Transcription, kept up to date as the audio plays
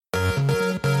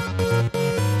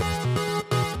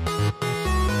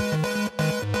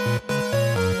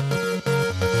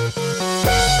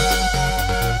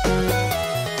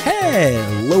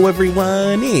Hello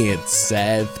everyone, it's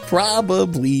Seth,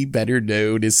 probably better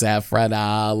known as Saffron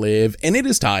Olive, and it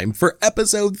is time for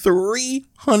episode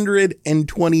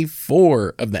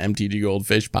 324 of the MTG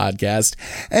Goldfish podcast,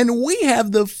 and we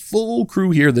have the full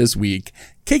crew here this week,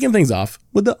 kicking things off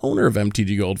with the owner of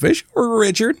MTG Goldfish,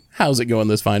 Richard. How's it going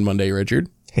this fine Monday, Richard?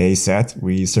 Hey Seth,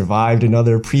 we survived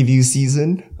another preview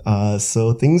season,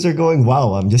 so things are going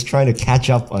well. I'm just trying to catch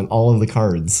up on all of the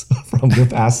cards from the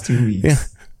past 2 weeks. Yeah.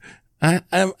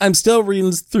 I'm still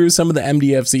reading through some of the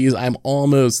MDFCs. I'm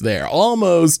almost there,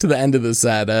 almost to the end of the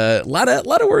set. A lot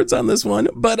of words on this one,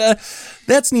 but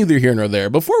that's neither here nor there.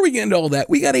 Before we get into all that,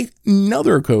 we got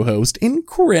another co-host in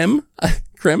Krim.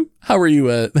 Krim, how are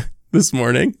you this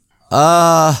morning?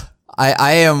 I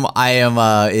am,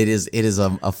 it is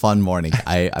a fun morning.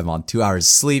 I'm on 2 hours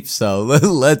sleep, so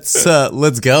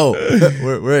let's go.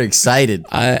 We're excited.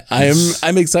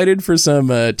 I'm excited for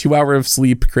some 2 hour of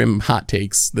sleep Krim hot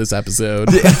takes this episode.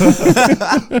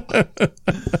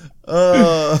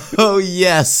 Oh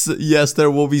yes,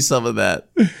 there will be some of that.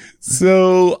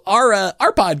 So our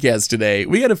podcast today,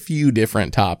 we had a few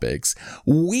different topics.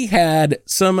 We had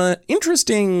some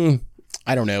interesting,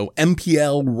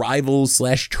 MPL rivals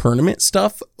 / tournament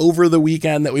stuff over the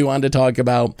weekend that we wanted to talk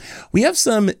about. We have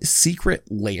some secret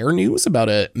lair news about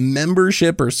a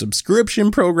membership or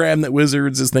subscription program that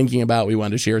Wizards is thinking about. We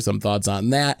wanted to share some thoughts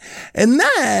on that. And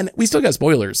then we still got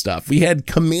spoiler stuff. We had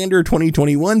Commander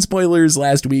 2021 spoilers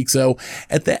last week. So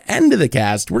at the end of the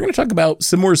cast, we're going to talk about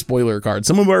some more spoiler cards,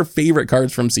 some of our favorite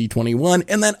cards from C21.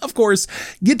 And then, of course,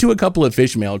 get to a couple of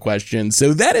fish mail questions.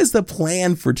 So that is the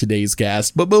plan for today's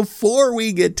cast. But before we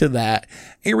get to that,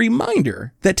 a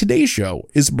reminder that today's show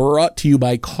is brought to you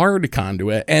by Card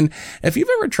Conduit. And if you've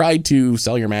ever tried to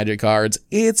sell your Magic cards,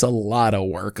 it's a lot of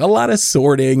work, a lot of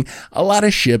sorting, a lot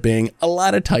of shipping, a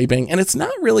lot of typing, and it's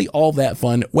not really all that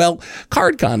fun. Well,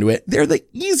 Card Conduit, they're the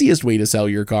easiest way to sell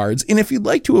your cards. And if you'd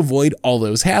like to avoid all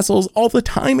those hassles, all the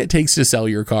time it takes to sell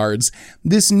your cards,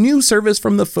 this new service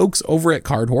from the folks over at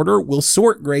Card Hoarder will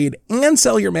sort, grade, and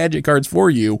sell your Magic cards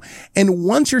for you. And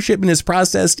once your shipment is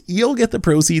processed, you'll get the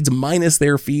proceeds minus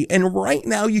their fee, and right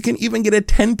now you can even get a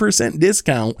 10%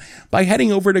 discount by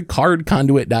heading over to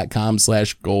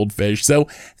cardconduit.com/goldfish. So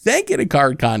thank you to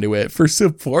Card Conduit for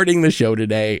supporting the show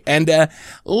today, and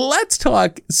let's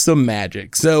talk some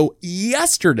Magic. So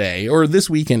yesterday, or this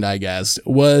weekend I guess,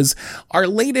 was our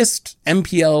latest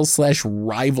MPL /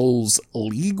 Rivals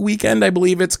League weekend, I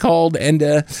believe it's called, and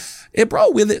it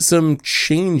brought with it some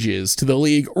changes to the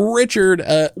league. Richard,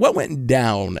 what went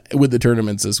down with the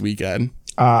tournaments this weekend?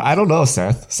 I don't know,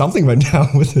 Seth. Something went down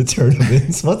with the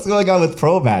tournaments. What's going on with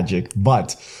Pro Magic?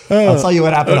 But I'll tell you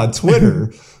what happened on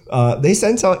Twitter. They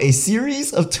sent out a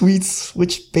series of tweets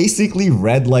which basically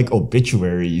read like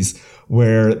obituaries,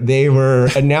 where they were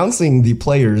announcing the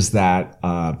players that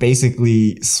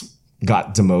basically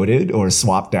got demoted or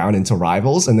swapped down into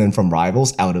Rivals, and then from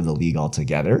Rivals out of the league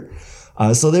altogether.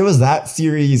 So there was that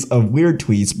series of weird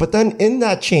tweets. But then in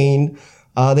that chain,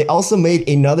 they also made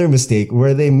another mistake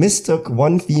where they mistook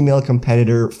one female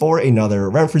competitor for another,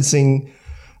 referencing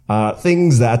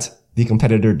things that the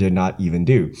competitor did not even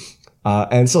do.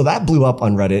 And so that blew up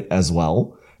on Reddit as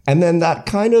well. And then that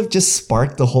kind of just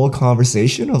sparked the whole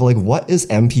conversation of like, what is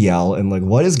MPL and like,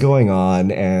 what is going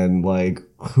on, and like,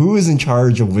 who is in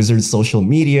charge of Wizards social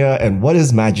media, and what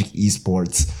is Magic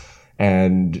Esports?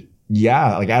 And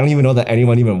yeah, like, I don't even know that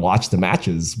anyone even watched the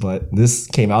matches, but this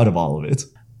came out of all of it.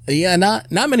 Yeah,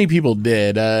 not many people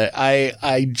did.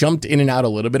 I jumped in and out a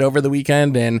little bit over the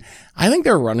weekend, and I think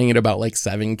they're running at about like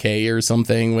 7K or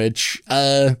something, which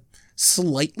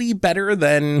slightly better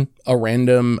than a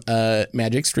random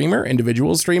Magic streamer,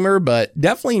 individual streamer, but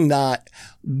definitely not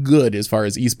good as far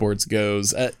as esports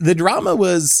goes. The drama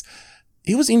was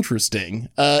interesting.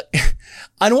 On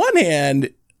one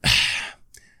hand,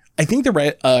 I think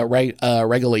the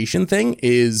regulation thing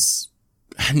is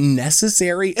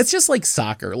necessary. It's just like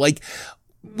soccer. Like,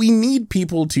 we need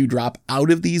people to drop out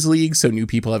of these leagues so new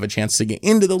people have a chance to get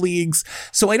into the leagues.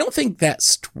 So I don't think that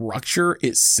structure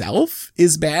itself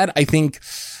is bad. I think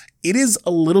it is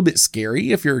a little bit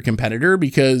scary if you're a competitor,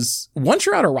 because once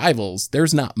you're out of Rivals,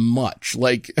 there's not much.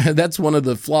 Like, that's one of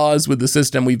the flaws with the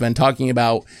system we've been talking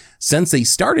about since they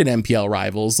started MPL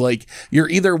Rivals. Like, you're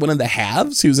either one of the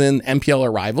haves who's in MPL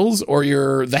or Rivals, or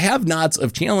you're the have-nots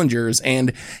of challengers.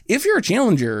 And if you're a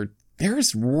challenger,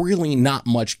 there's really not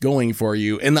much going for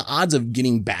you. And the odds of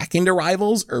getting back into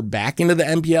Rivals or back into the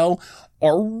MPL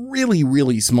are really,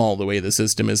 really small the way the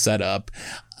system is set up.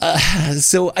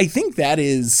 So I think that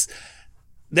is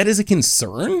that is a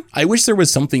concern. I wish there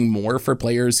was something more for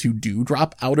players who do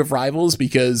drop out of Rivals,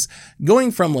 because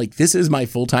going from like, this is my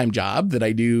full-time job that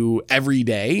I do every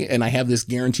day and I have this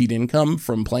guaranteed income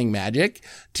from playing Magic,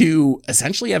 to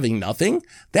essentially having nothing,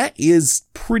 that is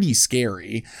pretty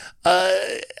scary.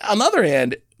 On the other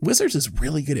hand, Wizards is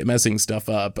really good at messing stuff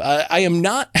up. I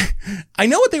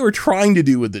know what they were trying to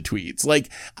do with the tweets. Like,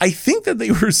 I think that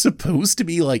they were supposed to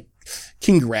be like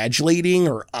congratulating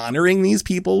or honoring these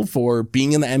people for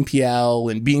being in the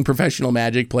MPL and being professional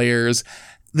Magic players.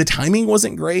 The timing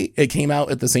wasn't great. It came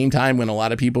out at the same time when a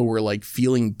lot of people were like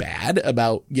feeling bad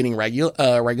about getting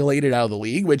regulated out of the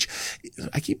league, which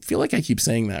feel like I keep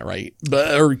saying that right,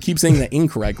 or keep saying that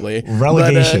incorrectly.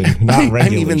 Relegation, not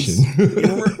regulation.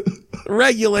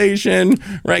 Regulation.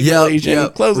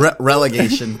 Yep. Close.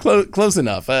 Relegation. Close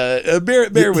enough.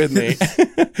 Bear with me.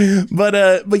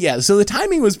 But yeah, so the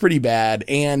timing was pretty bad,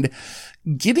 and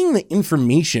getting the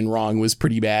information wrong was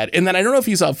pretty bad. And then I don't know if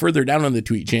you saw further down on the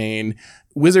tweet chain,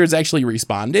 Wizards actually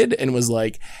responded and was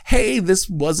like, hey, this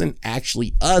wasn't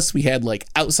actually us. We had like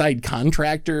outside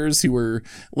contractors who were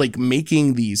like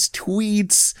making these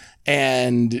tweets,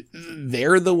 and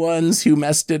they're the ones who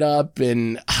messed it up.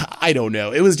 And I don't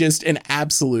know. It was just an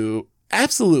absolute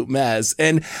mess.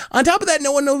 And on top of that,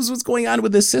 no one knows what's going on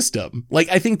with this system. Like,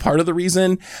 I think part of the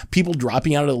reason people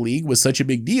dropping out of the league was such a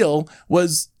big deal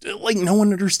was like, no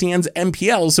one understands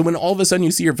MPL. So when all of a sudden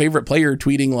you see your favorite player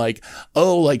tweeting like,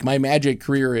 oh, like my Magic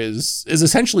career is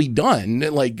essentially done,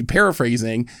 like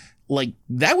paraphrasing, like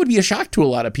that would be a shock to a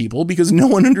lot of people, because no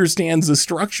one understands the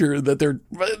structure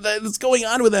that's going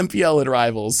on with MPL and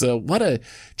Rivals. So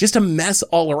just a mess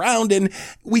all around. And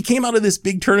we came out of this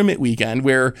big tournament weekend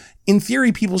where in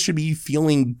theory people should be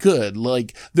feeling good.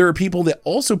 Like there are people that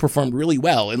also performed really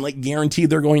well and like guaranteed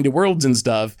they're going to Worlds and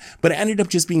stuff, but it ended up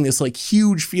just being this like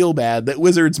huge feel bad that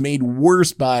Wizards made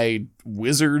worse by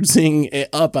wizardsing it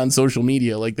up on social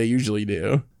media like they usually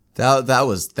do. That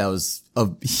was a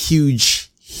huge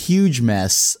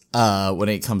mess when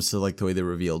it comes to like the way they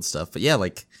revealed stuff. But yeah,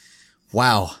 like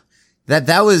wow,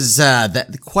 that was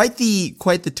quite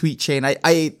the tweet chain.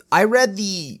 I read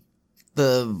the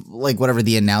like whatever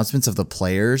the announcements of the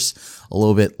players a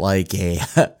little bit like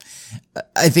I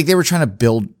think they were trying to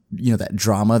build, you know, that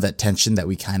drama, that tension that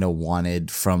we kind of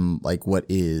wanted from like what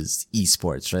is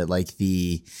esports, right? Like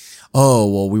we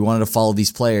wanted to follow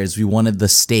these players, we wanted the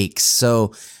stakes.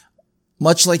 So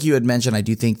much like you had mentioned, I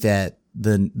do think that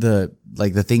the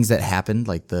like the things that happened,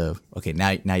 like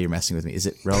now you're messing with me. Is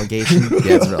it relegation?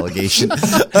 Yeah, it's relegation.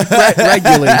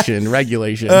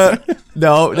 Regulation.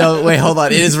 No, wait, hold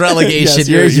on. It is relegation.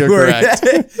 Yes, you're correct.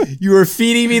 You were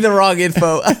feeding me the wrong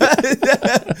info.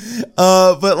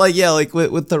 But like, yeah, like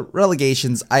with the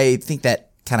relegations, I think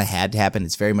that kind of had to happen.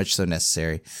 It's very much so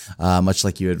necessary, much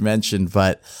like you had mentioned.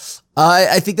 But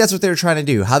I think that's what they were trying to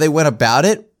do. How they went about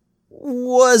it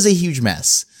was a huge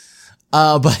mess.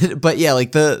 But yeah,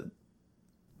 like the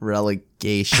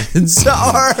relegations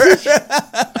are this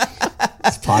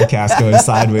podcast going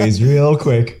sideways real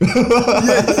quick.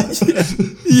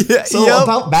 Yeah. So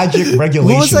about Magic regulations.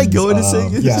 What was I going to say?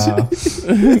 Yeah.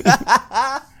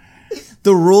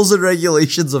 The rules and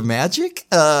regulations of Magic.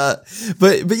 But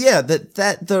yeah,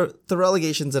 the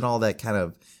relegations and all that kind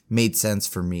of made sense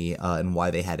for me, and why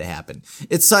they had to happen.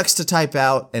 It sucks to type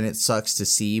out and it sucks to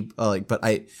see, but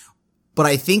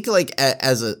I think like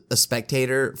as a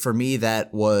spectator, for me,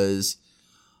 that was,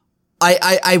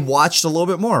 I watched a little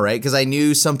bit more, right? Cause I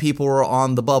knew some people were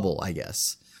on the bubble, I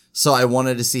guess. So I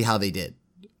wanted to see how they did.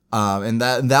 And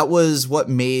that was what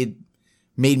made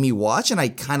me watch. And I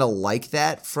kind of like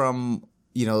that from,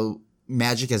 you know,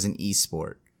 Magic as an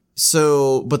esport.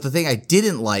 So, but the thing I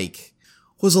didn't like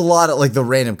was a lot of like the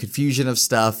random confusion of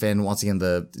stuff. And once again,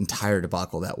 the entire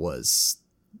debacle that was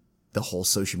the whole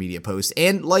social media post.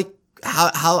 And like,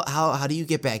 how do you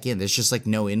get back in? There's just like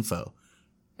no info.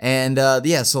 And,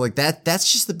 yeah, so like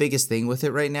that's just the biggest thing with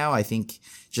it right now. I think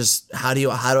just how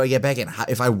do I get back in?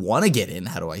 If I want to get in,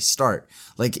 how do I start?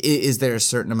 Like, is there a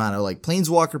certain amount of like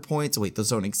Planeswalker points? Wait, those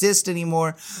don't exist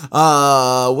anymore.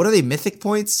 What are they? Mythic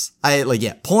points?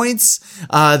 Points.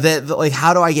 That like,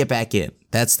 how do I get back in?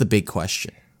 That's the big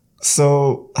question.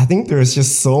 So I think there's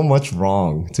just so much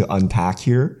wrong to unpack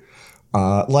here.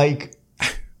 Like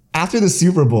after the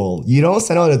Super Bowl, you don't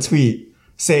send out a tweet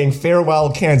saying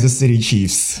farewell Kansas City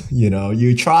Chiefs. You know,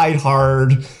 you tried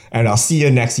hard and I'll see you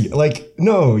next year. Like,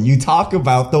 no, you talk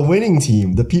about the winning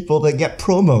team, the people that get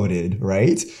promoted,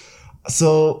 right?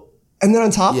 So, and then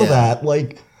on top of that,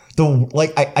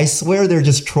 I swear they're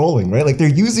just trolling, right? Like they're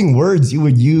using words you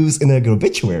would use in an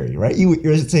obituary, right?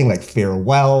 You're saying like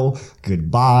farewell,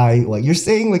 goodbye. Like you're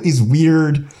saying like these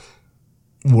weird,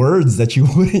 words that you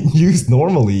wouldn't use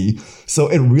normally. So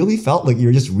it really felt like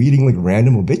you're just reading like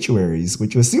random obituaries,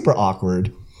 which was super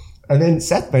awkward. And then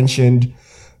Seth mentioned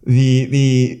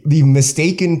the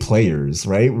mistaken players,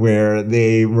 right? Where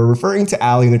they were referring to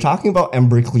Allie and they're talking about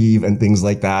Embercleave and things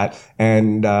like that.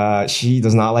 And she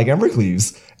does not like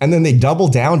Embercleaves. And then they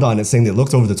doubled down on it, saying they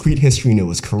looked over the tweet history and it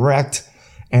was correct.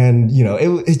 And, you know,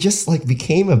 it just like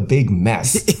became a big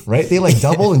mess, right? They like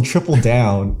double and triple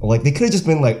down. Like they could have just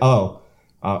been like,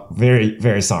 very,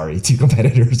 very sorry to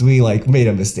competitors. We like made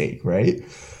a mistake, right?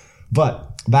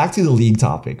 But back to the league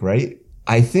topic, right?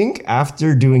 I think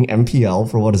after doing MPL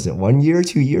for 1 year,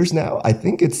 2 years now, I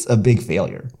think it's a big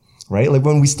failure, right? Like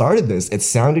when we started this, it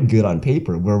sounded good on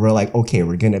paper where we're like, okay,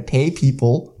 we're going to pay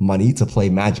people money to play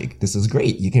Magic. This is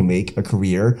great. You can make a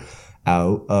career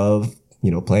out of,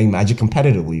 you know, playing Magic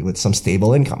competitively with some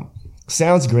stable income.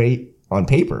 Sounds great on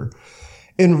paper.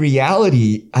 In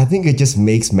reality, I think it just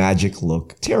makes Magic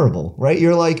look terrible, right?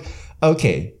 You're like,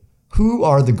 okay, who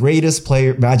are the greatest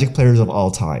Magic players of all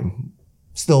time?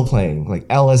 Still playing, like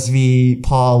LSV,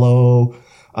 Paulo.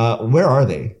 Where are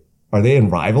they? Are they in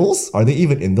Rivals? Are they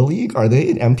even in the league? Are they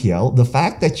in MPL? The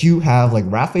fact that you have like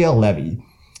Raphael Levy,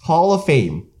 Hall of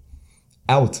Fame,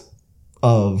 out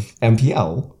of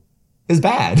MPL is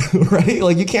bad, right?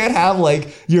 Like you can't have like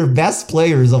your best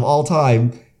players of all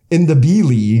time in the B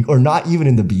League or not even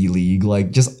in the B League,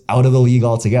 like just out of the league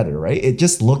altogether, right? It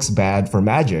just looks bad for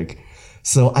Magic.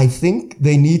 So I think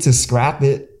they need to scrap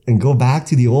it and go back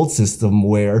to the old system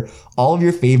where all of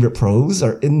your favorite pros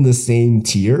are in the same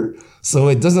tier. So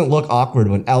it doesn't look awkward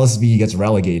when LSV gets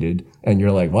relegated and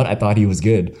you're like, what? I thought he was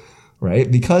good, right?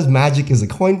 Because Magic is a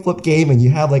coin flip game and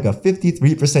you have like a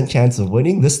 53% chance of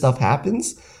winning, this stuff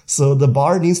happens. So the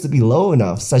bar needs to be low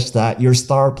enough such that your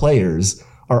star players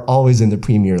are always in the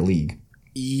Premier League.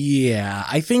 Yeah,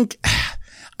 I think,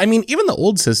 I mean, even the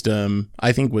old system,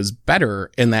 I think, was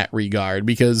better in that regard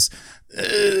because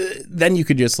then you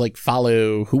could just like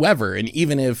follow whoever. And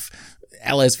even if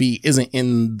LSV isn't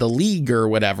in the league or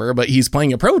whatever, but he's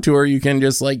playing a pro tour, you can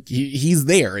just like, he's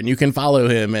there and you can follow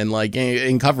him and like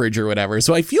in coverage or whatever.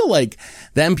 So I feel like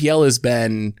the MPL has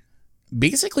been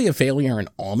basically a failure in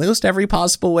almost every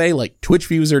possible way. Like Twitch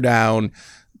views are down,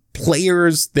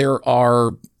 players, there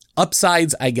are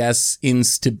upsides, I guess, in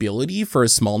stability for a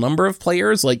small number of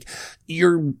players. Like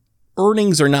your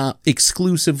earnings are not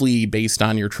exclusively based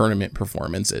on your tournament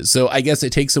performances. So I guess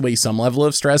it takes away some level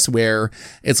of stress where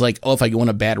it's like, oh, if I go on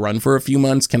a bad run for a few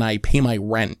months, can I pay my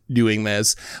rent doing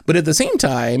this? But at the same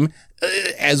time,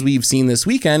 as we've seen this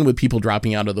weekend with people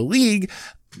dropping out of the league,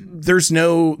 there's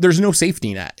no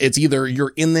safety net. It's either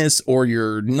you're in this or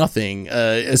you're nothing,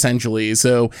 essentially.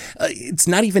 So it's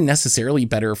not even necessarily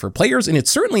better for players, and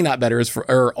it's certainly not better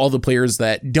for all the players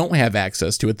that don't have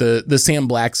access to it. The Sam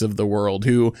Blacks of the world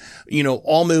who, you know,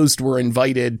 almost were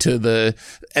invited to the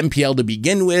MPL to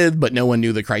begin with, but no one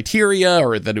knew the criteria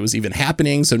or that it was even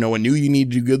happening. So no one knew you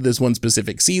needed to do good this one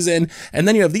specific season. And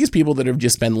then you have these people that have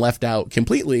just been left out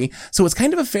completely. So it's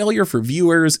kind of a failure for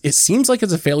viewers. It seems like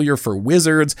it's a failure for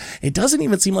Wizards. It doesn't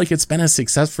even seem like it's been a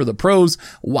success for the pros.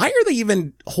 Why are they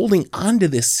even holding on to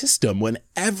this system when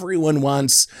everyone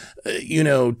wants,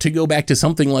 to go back to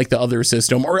something like the other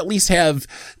system, or at least have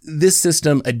this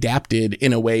system adapted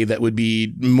in a way that would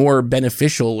be more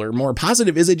beneficial or more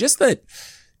positive? Is it just that,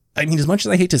 I mean, as much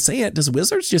as I hate to say it, does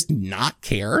Wizards just not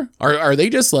care? Are they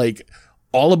just like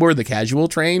all aboard the casual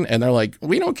train and they're like,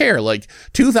 we don't care. Like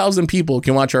 2,000 people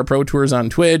can watch our pro tours on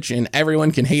Twitch and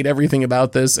everyone can hate everything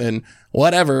about this and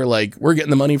whatever. Like we're getting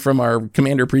the money from our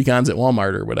Commander precons at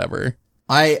Walmart or whatever.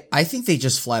 I think they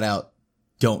just flat out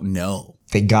don't know.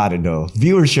 They gotta know.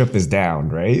 Viewership is down,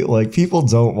 right? Like people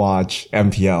don't watch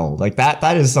MPL. Like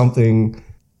that is something.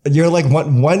 You're like,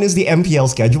 when is the MPL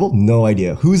schedule? No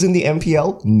idea. Who's in the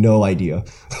MPL? No idea,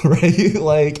 right?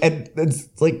 Like, and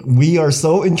it's like, we are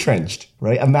so entrenched,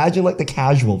 right? Imagine like the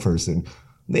casual person.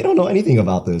 They don't know anything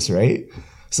about this, right?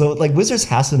 So like Wizards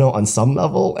has to know on some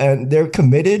level, and they're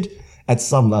committed at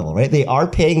some level, right? They are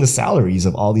paying the salaries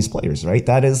of all these players, right?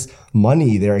 That is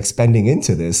money they're expending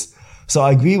into this. So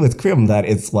I agree with Krim that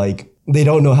it's like, they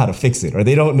don't know how to fix it, or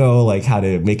they don't know like how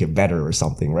to make it better or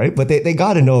something, right? But they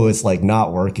got to know it's like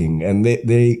not working, and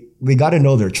they got to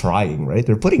know they're trying, right?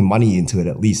 They're putting money into it,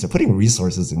 at least they're putting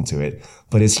resources into it,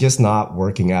 but it's just not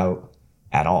working out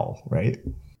at all, right?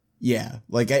 Yeah,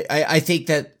 like I think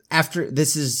that after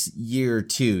this is year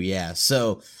 2, yeah.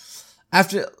 So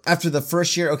after the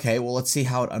first year, okay, well let's see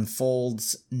how it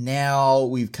unfolds. Now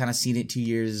we've kind of seen it 2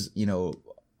 years,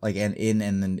 like and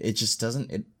then it just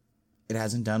doesn't it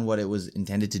hasn't done what it was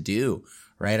intended to do,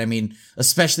 right? I mean,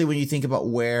 especially when you think about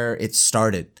where it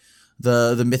started.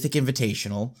 The Mythic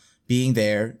Invitational being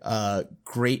there,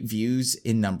 great views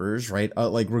in numbers, right?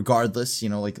 Like regardless,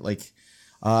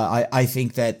 I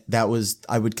think that was,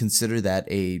 I would consider that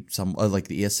a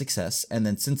success. And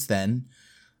then since then,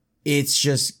 it's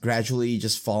just gradually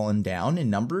just fallen down in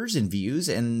numbers and views,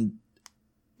 and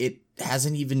it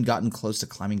hasn't even gotten close to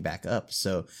climbing back up.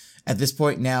 So at this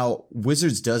point now,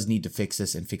 Wizards does need to fix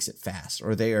this and fix it fast,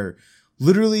 or they are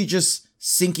literally just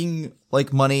sinking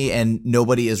like money and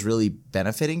nobody is really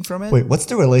benefiting from it. Wait, what's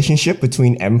the relationship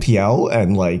between MPL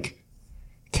and like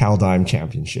Kaldheim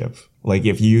Championship? Like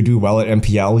if you do well at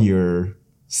MPL, you're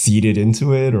seeded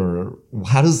into it, or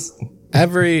how does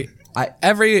everyone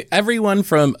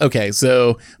from, okay,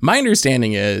 so my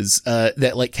understanding is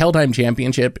that like Kaldheim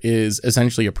Championship is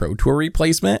essentially a Pro Tour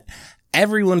replacement.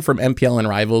 Everyone from MPL and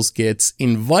Rivals gets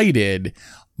invited,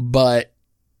 but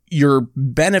your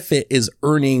benefit is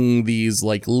earning these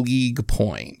like league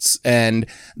points. And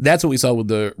that's what we saw with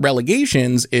the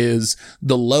relegations, is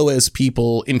the lowest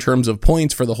people in terms of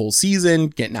points for the whole season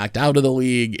get knocked out of the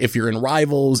league. If you're in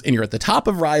Rivals and you're at the top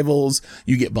of Rivals,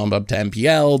 you get bumped up to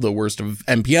MPL. The worst of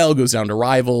MPL goes down to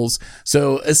Rivals.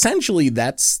 So essentially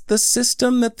that's the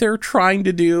system that they're trying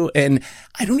to do. And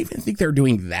I don't even think they're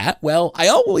doing that well. I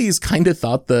always kind of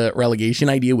thought the relegation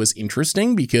idea was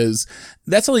interesting because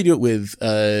that's how they do it with,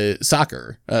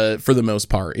 soccer, for the most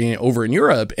part over in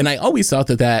Europe. And I always thought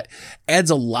that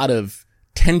adds a lot of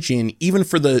tension, even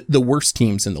for the worst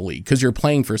teams in the league, because you're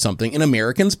playing for something. In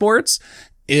American sports,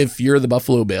 if you're the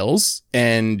Buffalo Bills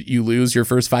and you lose your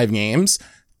first 5 games,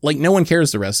 like no one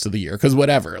cares the rest of the year, because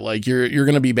whatever, like you're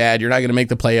going to be bad. You're not going to make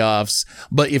the playoffs.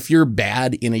 But if you're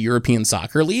bad in a European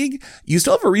soccer league, you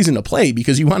still have a reason to play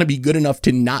because you want to be good enough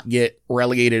to not get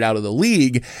relegated out of the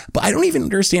league. But I don't even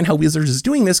understand how Wizards is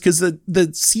doing this, because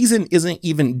the season isn't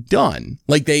even done.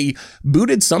 Like they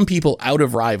booted some people out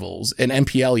of Rivals and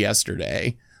MPL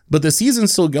yesterday, but the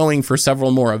season's still going for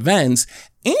several more events.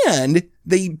 And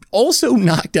they also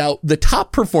knocked out the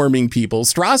top performing people.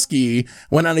 Strosky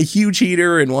went on a huge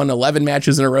heater and won 11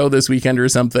 matches in a row this weekend or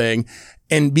something.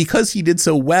 And because he did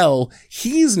so well,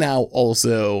 he's now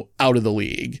also out of the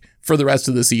league for the rest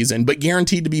of the season, but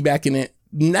guaranteed to be back in it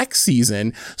next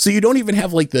season. So you don't even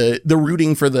have like the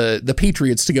rooting for the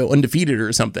Patriots to go undefeated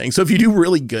or something. So if you do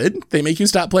really good, they make you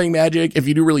stop playing Magic. If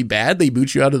you do really bad, they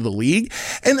boot you out of the league.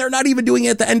 And they're not even doing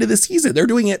it at the end of the season. They're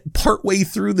doing it partway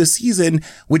through the season,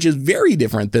 which is very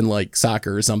different than like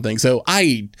soccer or something. So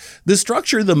the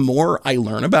structure, the more I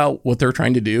learn about what they're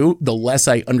trying to do, the less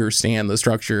I understand the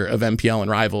structure of MPL and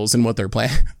Rivals and what their plan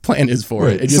is for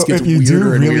it. It just gets if you weirder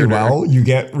do and really weirder. well, you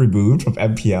get removed from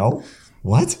MPL.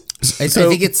 What? I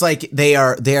think it's like they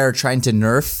are trying to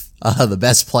nerf the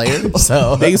best player.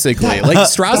 So basically, like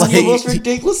Strasky, that's the most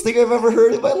ridiculous thing I've ever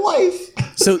heard in my life.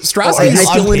 So Strasky Are you is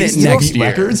still on in pace it to next beat year.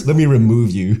 records? Let me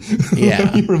remove you. Yeah,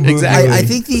 Let me remove exactly. you. I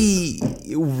think the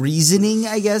reasoning,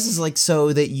 I guess, is like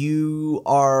so that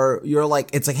you're like,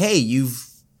 it's like, hey, you've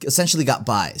essentially got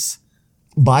buys.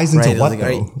 Buys into Right, what like,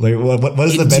 though? Like what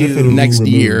is the into benefit of next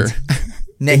being year. removed?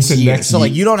 Next Into year. next So like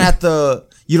year. you don't have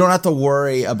to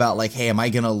worry about like, hey, am I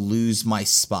gonna lose my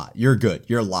spot? You're good.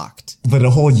 You're locked. But a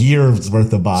whole year's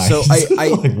worth of buys. So I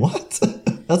like what?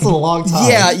 That's a long time.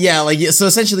 Yeah, like so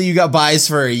essentially you got buys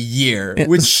for a year,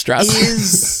 which is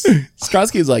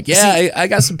Strasky is like, I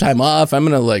got some time off. I'm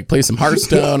gonna like play some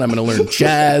Hearthstone. I'm gonna learn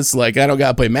chess. Like I don't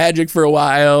gotta play Magic for a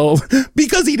while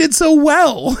because he did so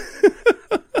well.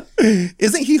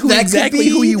 Isn't he exactly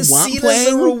who you want playing?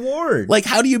 As a reward. Like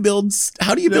how do you build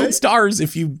stars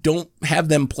if you don't have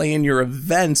them play in your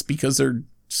events because they're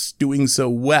doing so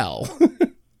well?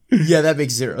 Yeah, that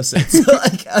makes zero sense.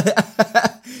 Like,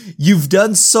 you've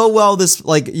done so well this,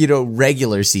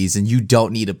 regular season. You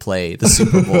don't need to play the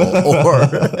Super Bowl or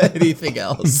anything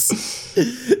else.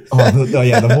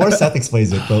 The more Seth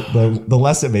explains it, the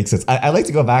less it makes sense. I like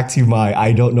to go back to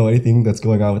I don't know anything that's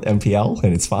going on with MPL,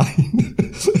 and it's fine.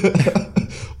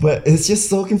 But it's just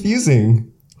so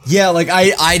confusing. Yeah, like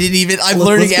I'm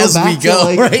learning as we go.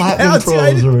 Like right now, Platinum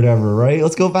Pros or whatever, right?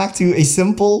 Let's go back to a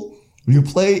simple. You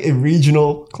play a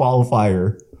regional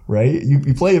qualifier, right?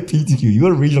 You play a PTQ. You go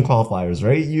to regional qualifiers,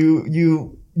 right?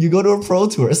 You go to a pro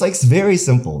tour. It's like very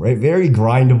simple, right? Very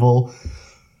grindable.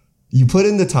 You put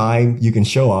in the time, you can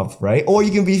show up, right? Or you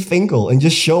can be Finkel and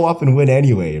just show up and win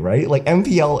anyway, right? Like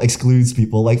MPL excludes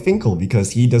people like Finkel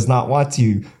because he does not want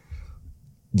to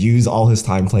use all his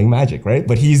time playing Magic, right?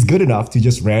 But he's good enough to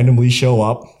just randomly show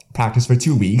up, practice for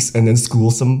 2 weeks, and then school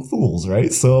some fools,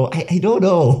 right? So I don't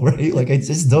know, right? Like I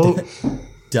just don't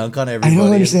dunk on everybody. I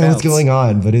don't understand what's going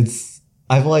on, but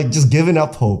I've like just given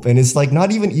up hope, and it's like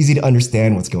not even easy to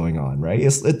understand what's going on, right?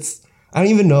 It's I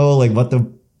don't even know like what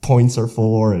the points are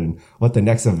for and what the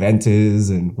next event is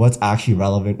and what's actually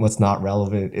relevant, what's not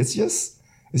relevant. It's just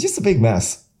a big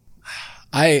mess.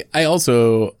 I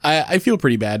also feel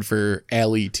pretty bad for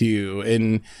Allie too.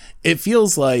 And it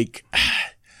feels like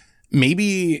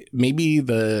maybe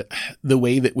the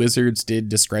way that Wizards did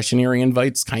discretionary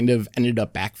invites kind of ended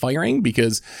up backfiring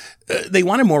because they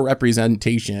wanted more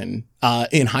representation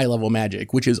in high level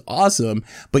Magic, which is awesome.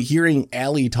 But hearing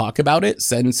Allie talk about it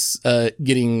since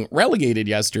getting relegated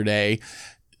yesterday,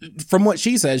 from what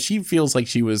she says, she feels like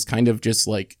she was kind of just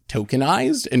like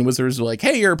tokenized, and Wizards were like,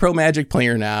 hey, you're a pro Magic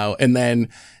player now. And then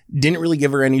didn't really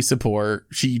give her any support.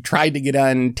 She tried to get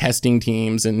on testing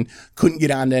teams and couldn't get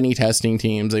onto any testing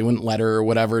teams. They wouldn't let her or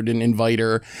whatever, didn't invite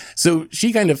her. So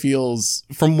she kind of feels,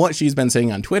 from what she's been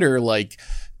saying on Twitter, like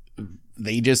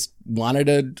they just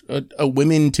wanted a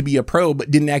woman to be a pro,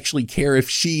 but didn't actually care if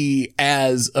she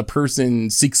as a person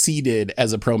succeeded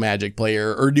as a pro Magic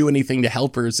player or do anything to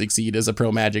help her succeed as a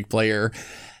pro Magic player.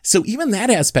 So even that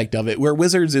aspect of it, where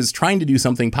Wizards is trying to do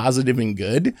something positive and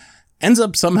good, ends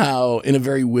up somehow in a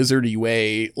very wizardy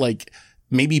way, like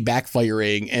maybe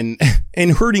backfiring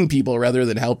and hurting people rather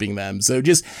than helping them. So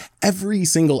just every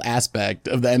single aspect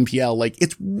of the MPL, like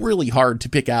it's really hard to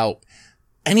pick out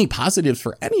any positives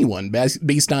for anyone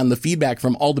based on the feedback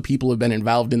from all the people who have been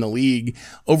involved in the league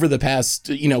over the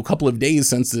past, couple of days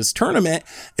since this tournament,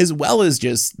 as well as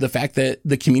just the fact that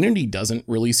the community doesn't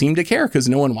really seem to care because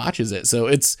no one watches it. So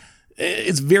it's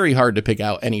very hard to pick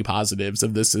out any positives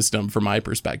of this system from my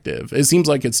perspective. It seems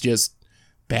like it's just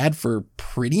bad for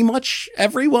pretty much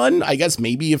everyone. I guess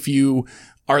maybe if you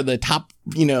are the top,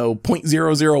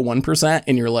 0.001%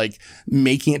 and you're like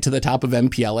making it to the top of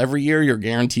MPL every year, you're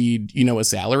guaranteed, a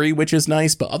salary, which is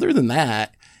nice. But other than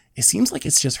that, it seems like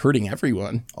it's just hurting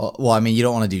everyone. Well, I mean, you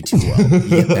don't want to do too well. You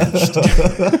get benched.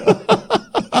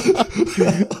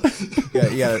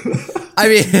 yeah. I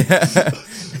mean,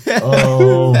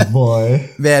 oh boy,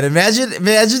 man! Imagine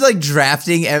like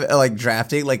drafting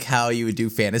like how you would do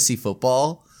fantasy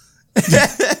football.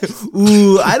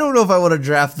 Ooh, I don't know if I want to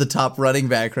draft the top running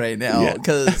back right now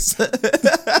because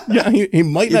he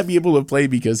might not be able to play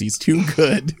because he's too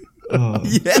good.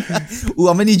 Yeah. Ooh,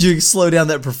 I'm gonna need you to slow down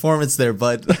that performance there,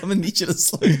 bud. I'm gonna need you to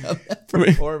slow down that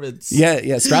performance. Yeah.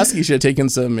 Strasky should have taken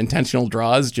some intentional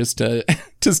draws just to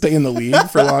stay in the league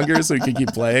for longer so he could keep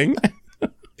playing.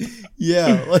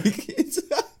 Yeah,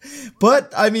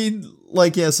 but I mean,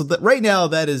 so right now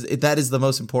that is the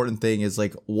most important thing is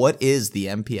like, what is the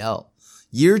MPL?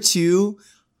 Year 2,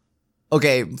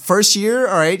 okay, first year,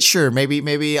 all right, sure,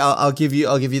 maybe I'll give you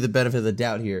the benefit of the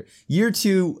doubt here. Year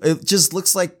 2, it just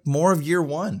looks like more of year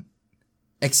 1,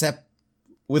 except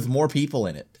with more people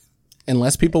in it and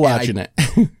less people watching it.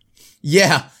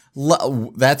 Yeah.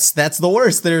 That's the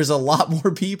worst. There's a lot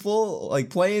more people like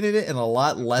playing in it and a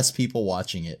lot less people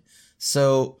watching it.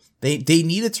 So they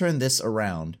need to turn this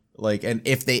around. Like, and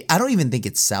if I don't even think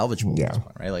it's salvageable at this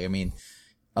point, right? Like, I mean,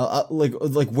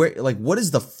 what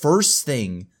is the first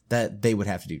thing that they would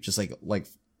have to do? Just like,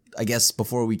 I guess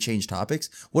before we change topics,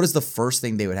 what is the first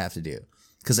thing they would have to do?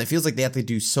 Because it feels like they have to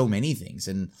do so many things.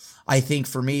 And I think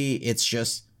for me, it's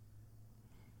just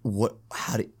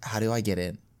how do I get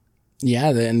in? Yeah,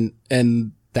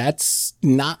 and that's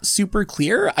not super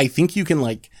clear. I think you can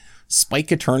like spike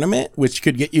a tournament, which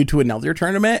could get you to another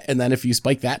tournament. And then if you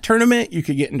spike that tournament, you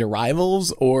could get into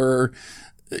rivals, or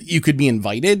you could be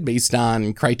invited based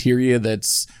on criteria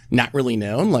that's not really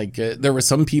known. Like there were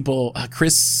some people,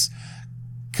 Chris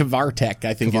Kvartek,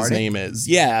 I think his name is.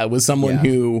 Yeah, was someone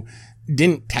who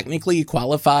didn't technically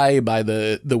qualify by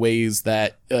the ways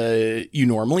that you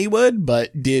normally would,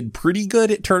 but did pretty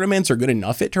good at tournaments or good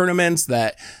enough at tournaments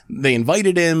that they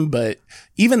invited him. But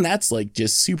even that's like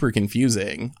just super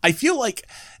confusing. I feel like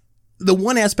the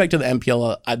one aspect of the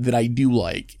MPL that I do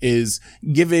like is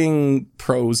giving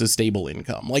pros a stable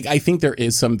income. Like, I think there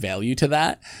is some value to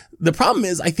that. The problem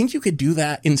is I think you could do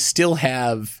that and still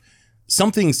have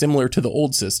something similar to the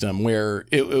old system where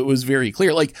it was very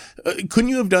clear. Like, couldn't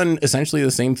you have done essentially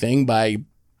the same thing by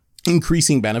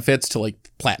increasing benefits to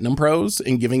like platinum pros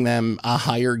and giving them a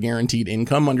higher guaranteed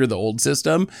income under the old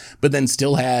system, but then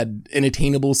still had an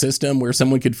attainable system where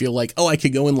someone could feel like, oh, I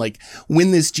could go and like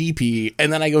win this GP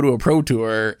and then I go to a pro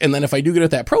tour. And then if I do good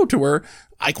at that pro tour,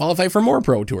 I qualify for more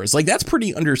pro tours. Like, that's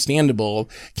pretty understandable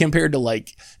compared to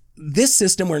like this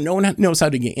system where no one knows how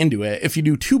to get into it. If you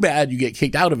do too bad, you get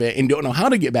kicked out of it and don't know how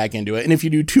to get back into it. And if you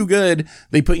do too good,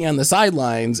 they put you on the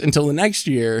sidelines until the next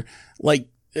year. Like,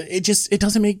 it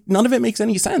doesn't make, none of it makes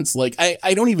any sense. Like,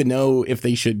 I don't even know if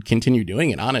they should continue doing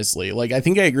it, honestly. Like, I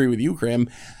think I agree with you, Krim.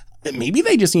 maybe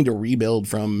they just need to rebuild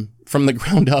from the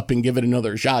ground up and give it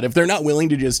another shot. If they're not willing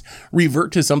to just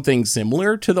revert to something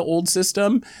similar to the old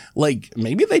system, like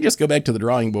maybe they just go back to the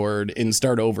drawing board and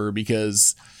start over,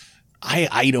 because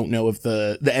I don't know if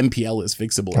the MPL is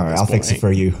fixable. All right, I'll fix it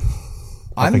for you.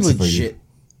 I'm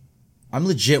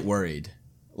legit worried.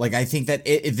 Like, I think that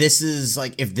if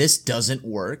this doesn't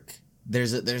work,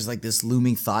 there's like this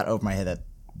looming thought over my head that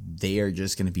they are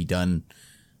just going to be done.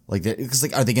 Like, because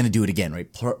like, are they going to do it again? Right?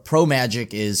 Pro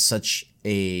Magic has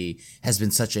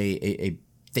been such a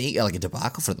thing, like a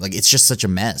debacle for them. Like, it's just such a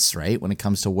mess, right? When it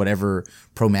comes to whatever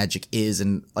Pro Magic is,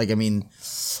 and like, I mean,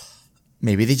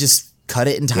 maybe they just cut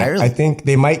it entirely. Yeah, I think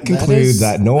they might conclude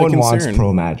that no one wants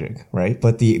Pro Magic, right?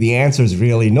 But the answer is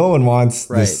really no one wants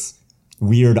this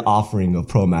weird offering of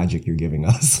Pro Magic you're giving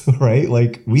us, right?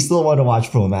 Like, we still want to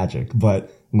watch Pro Magic,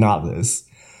 but not this.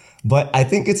 But I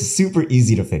think it's super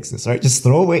easy to fix this, right? Just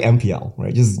throw away MPL,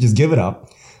 right? Just give it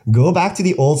up. Go back to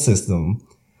the old system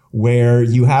where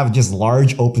you have just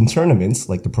large open tournaments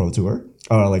like the Pro Tour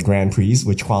or like Grand Prix,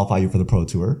 which qualify you for the Pro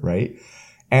Tour, right?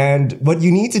 And what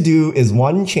you need to do is,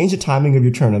 one, change the timing of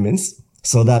your tournaments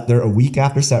so that they're a week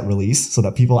after set release so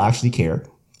that people actually care,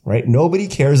 right? Nobody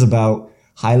cares about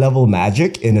high-level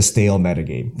Magic in a stale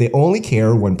metagame. They only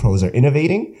care when pros are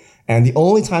innovating, and the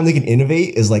only time they can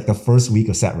innovate is like the first week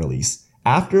of set release.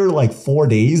 After like 4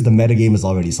 days, the metagame is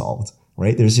already solved,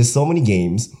 right? There's just so many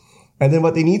games. And then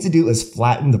what they need to do is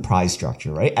flatten the prize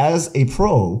structure, right? As a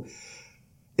pro,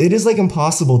 it is like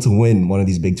impossible to win one of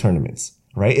these big tournaments,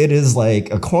 right? It is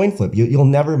like a coin flip. You'll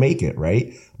never make it,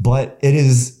 right? But it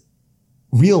is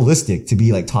realistic to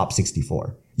be like top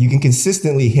 64. You can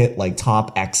consistently hit like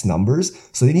top X numbers.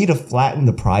 So they need to flatten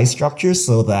the prize structure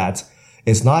so that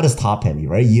it's not as top heavy,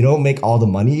 right? You don't make all the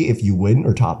money if you win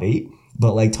or top 8,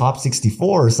 but like top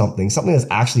 64 or something that's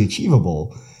actually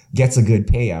achievable gets a good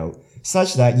payout,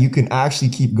 such that you can actually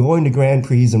keep going to Grand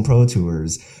Prix and Pro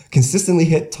Tours, consistently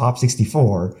hit top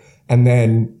 64, and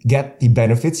then get the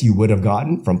benefits you would have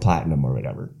gotten from Platinum or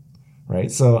whatever,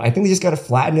 right? So I think they just got to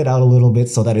flatten it out a little bit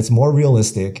so that it's more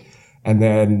realistic, and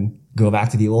then go back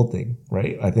to the old thing,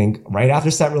 right? I think right after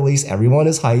set release, everyone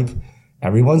is hype,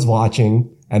 everyone's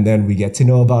watching, and then we get to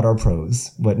know about our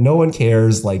pros. But no one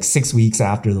cares like 6 weeks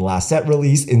after the last set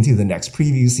release into the next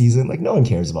preview season. Like, no one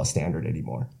cares about Standard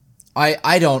anymore.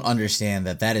 I don't understand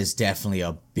that is definitely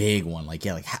a big one. Like,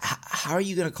 yeah, like how are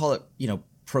you going to call it,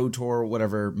 Pro Tour or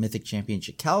whatever, Mythic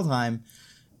Championship Kaldheim,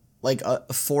 like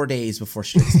 4 days before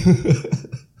shit.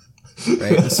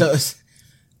 Right? So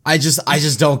I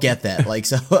just don't get that. Like,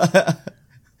 so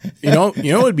what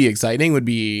would be exciting would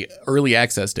be early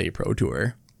access day Pro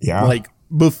Tour. Yeah. Like,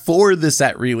 before the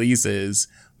set releases,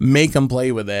 make them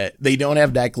play with it. They don't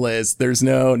have deck lists. There's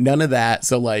none of that.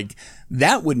 So like,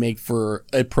 that would make for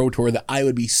a Pro Tour that I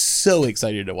would be so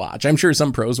excited to watch. I'm sure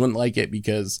some pros wouldn't like it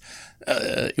because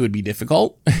it would be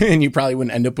difficult and you probably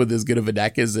wouldn't end up with as good of a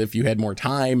deck as if you had more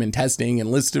time and testing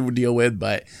and lists to deal with.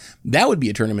 But that would be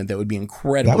a tournament that would be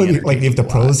incredible. That would be like, if the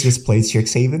pros just played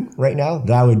Strixhaven right now,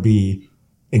 that would be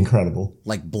incredible.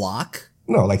 Like block?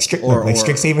 No, like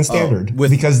Strixhaven Standard,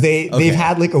 because they've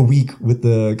had like a week with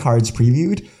the cards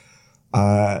previewed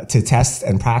to test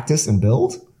and practice and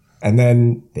build, and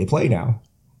then they play now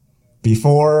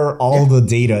before all the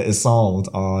data is solved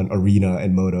on Arena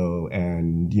and Moto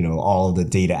and all the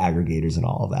data aggregators and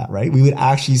all of that. Right? We would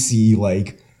actually see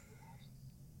like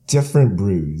different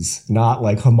brews, not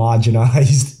like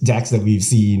homogenized decks that we've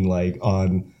seen like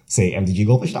on say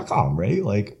MTGGoldfish.com, right?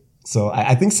 Like. So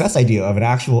I think Seth's idea of an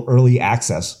actual early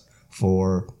access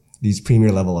for these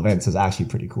premier level events is actually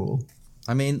pretty cool.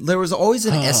 I mean, there was always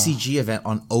an SCG event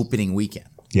on opening weekend.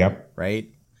 Yep. Right?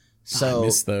 So, I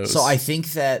miss those. So I think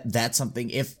that's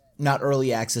something, if not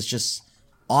early access, just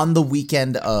on the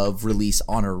weekend of release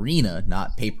on Arena,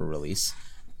 not paper release,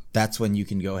 that's when you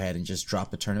can go ahead and just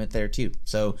drop a tournament there too.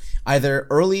 So either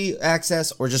early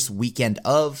access or just weekend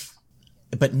of,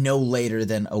 but no later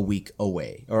than a week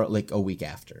away or like a week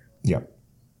after. Yep.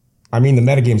 I mean, the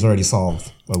metagame's already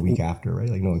solved a week after, right?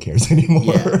 Like, no one cares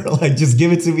anymore. Yeah. Like, just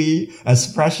give it to me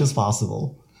as fresh as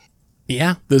possible.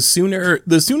 Yeah, the sooner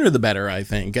the better, I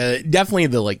think. Definitely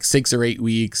the like 6 or 8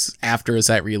 weeks after a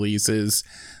set release is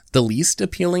the least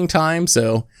appealing time.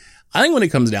 So I think when it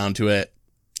comes down to it,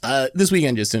 this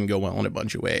weekend just didn't go well in a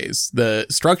bunch of ways. The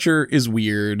structure is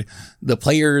weird. The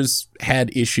players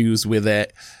had issues with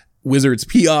it. Wizards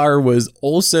PR was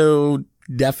also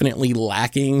definitely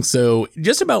lacking. So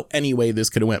just about any way this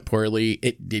could have went poorly,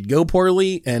 it did go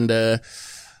poorly. And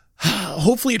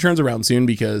hopefully it turns around soon,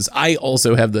 because I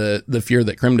also have the fear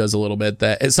that Krim does a little bit,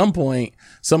 that at some point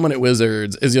someone at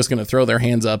Wizards is just going to throw their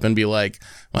hands up and be like,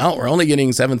 well, we're only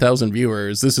getting 7,000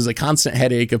 viewers. This is a constant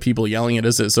headache of people yelling at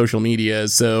us at social media.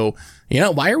 So,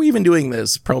 why are we even doing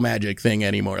this Pro Magic thing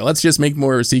anymore? Let's just make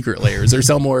more secret layers or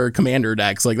sell more commander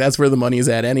decks. Like, that's where the money's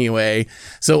at anyway.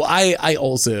 So I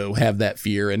also have that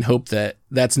fear and hope that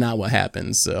that's not what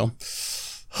happens. So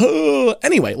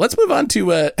anyway, let's move on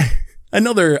to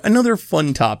another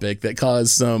fun topic that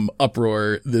caused some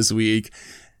uproar this week: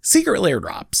 secret lair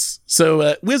drops.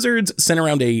 So Wizards sent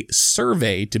around a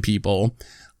survey to people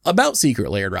about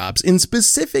secret lair drops, and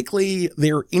specifically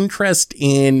their interest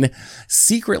in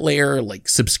secret lair, like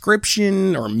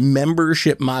subscription or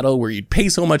membership model where you'd pay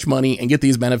so much money and get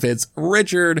these benefits.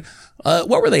 Richard,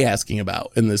 what were they asking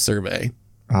about in this survey?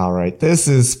 All right, this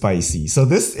is spicy. So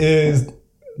this is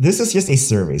just a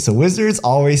survey. So Wizards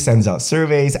always sends out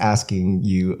surveys asking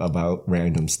you about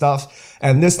random stuff.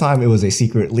 And this time it was a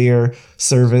secret lair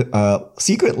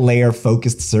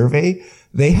focused survey.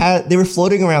 They were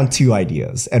floating around two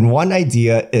ideas. And one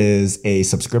idea is a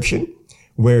subscription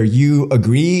where you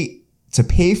agree to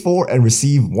pay for and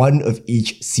receive one of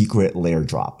each secret lair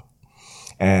drop.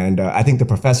 And I think the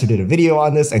professor did a video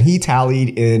on this, and he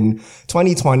tallied in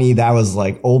 2020, that was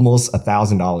like almost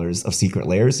 $1,000 of secret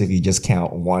lairs if you just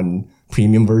count one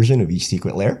premium version of each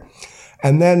secret lair.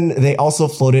 And then they also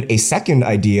floated a second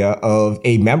idea of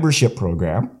a membership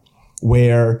program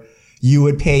where you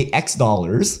would pay X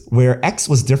dollars, where X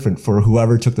was different for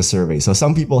whoever took the survey. So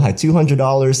some people had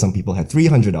 $200, some people had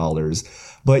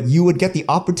 $300, but you would get the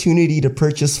opportunity to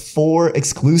purchase 4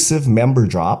 exclusive member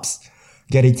drops,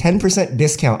 get a 10%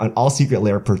 discount on all secret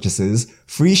lair purchases,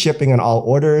 free shipping on all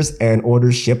orders, and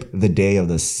orders ship the day of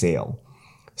the sale.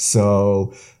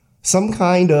 So some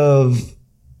kind of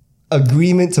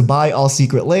agreement to buy all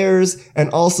secret lairs. And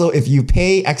also, if you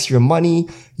pay extra money,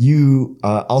 you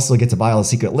also get to buy all the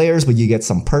secret lairs, but you get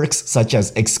some perks such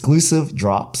as exclusive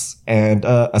drops and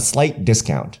a slight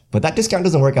discount. But that discount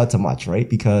doesn't work out to much, right?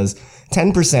 Because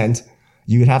 10%,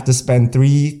 you would have to spend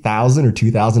 $3,000 or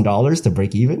 $2,000 to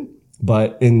break even.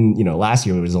 But in, last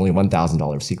year, it was only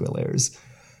 $1,000 secret lairs.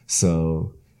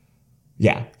 So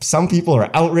yeah, some people are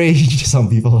outraged. Some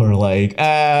people are like,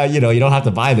 you don't have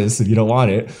to buy this if you don't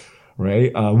want it.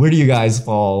 Right? Where do you guys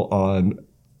fall on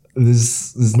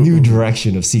this new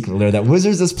direction of secret lair that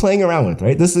Wizards is playing around with,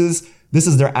 right? This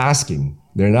is their asking.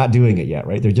 They're not doing it yet,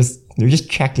 right? They're just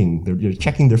checking. They're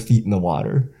checking their feet in the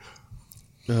water.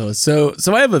 Oh, so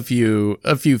I have a few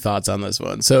thoughts on this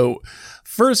one. So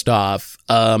first off,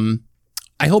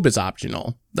 I hope it's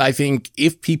optional. I think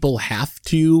if people have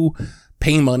to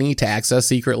pay money to access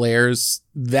secret lairs,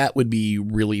 that would be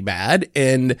really bad.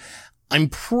 And I'm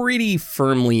pretty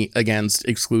firmly against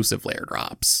exclusive lair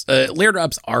drops. Lair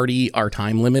drops already are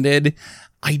time limited.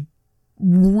 I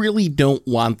really don't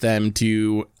want them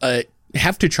to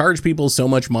have to charge people so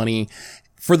much money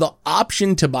for the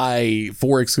option to buy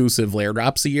 4 exclusive lair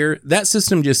drops a year. That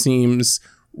system just seems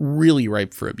really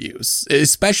ripe for abuse,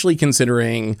 especially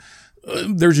considering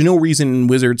there's no reason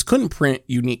Wizards couldn't print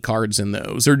unique cards in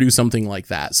those or do something like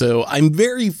that. So I'm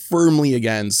very firmly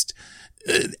against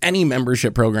any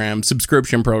membership program,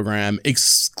 subscription program,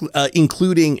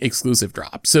 including exclusive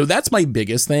drops. So that's my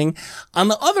biggest thing. On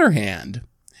the other hand,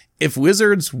 if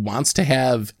Wizards wants to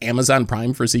have Amazon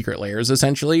Prime for secret lairs,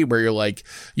 essentially, where you're like,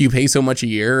 you pay so much a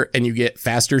year and you get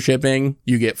faster shipping,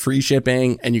 you get free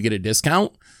shipping, and you get a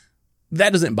discount,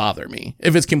 that doesn't bother me.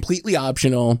 If it's completely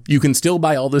optional, you can still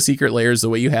buy all the secret lairs the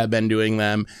way you have been doing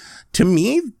them. To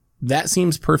me, that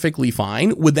seems perfectly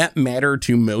fine. Would that matter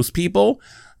to most people?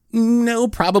 No,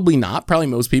 probably not. Probably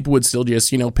most people would still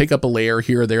just, pick up a layer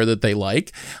here or there that they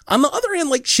like. On the other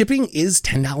hand, shipping is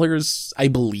 $10, I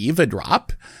believe, a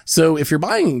drop. So if you're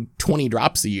buying 20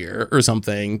 drops a year or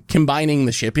something, combining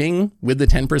the shipping with the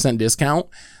 10% discount,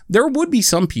 there would be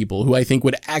some people who I think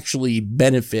would actually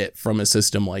benefit from a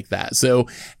system like that. So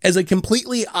as a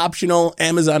completely optional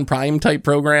Amazon Prime type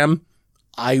program,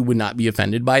 I would not be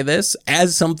offended by this.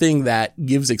 As something that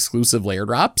gives exclusive lair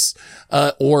drops,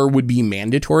 or would be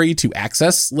mandatory to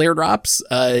access lair drops,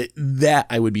 that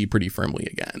I would be pretty firmly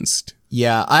against.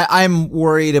 Yeah, I'm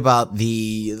worried about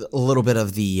a little bit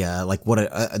of the,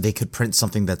 they could print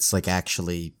something that's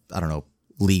actually, I don't know,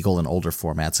 legal in older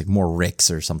formats, more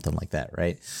RICs or something like that,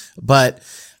 right? But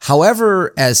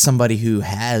however, as somebody who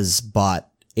has bought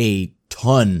a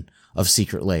ton of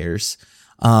secret lairs,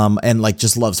 and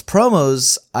just loves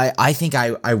promos, I think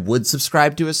I would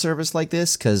subscribe to a service like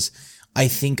this, because I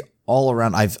think all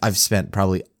around I've spent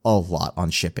probably a lot on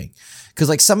shipping. Cause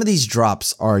like some of these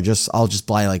drops are I'll just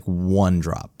buy like one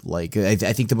drop. Like I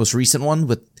think the most recent one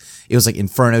it was like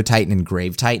Inferno Titan and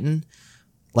Grave Titan,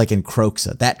 like in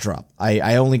Croxa, that drop.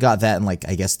 I only got that in like,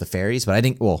 I guess the fairies, but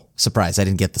surprise, I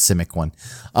didn't get the Simic one.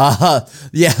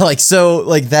 Yeah, like, so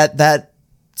like that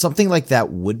something like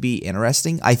that would be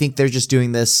interesting. I think they're just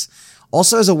doing this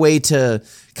also as a way to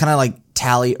kind of like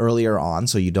tally earlier on,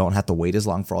 so you don't have to wait as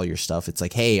long for all your stuff. It's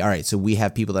like, hey, all right, so we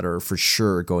have people that are for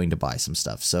sure going to buy some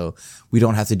stuff, so we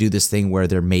don't have to do this thing where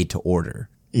they're made to order.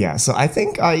 Yeah, so I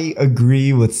think I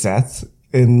agree with Seth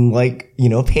in like,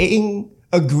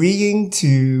 agreeing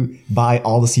to buy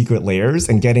all the secret layers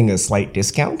and getting a slight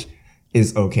discount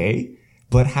is okay,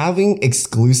 but having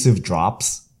exclusive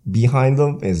drops behind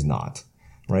them is not,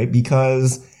 right?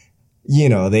 Because,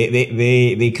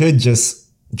 they could just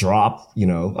drop,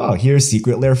 oh, here's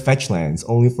secret lair fetch lands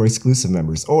only for exclusive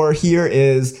members. Or here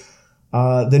is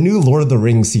the new Lord of the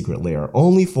Rings secret lair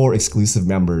only for exclusive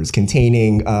members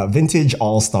containing vintage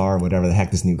all-star, whatever the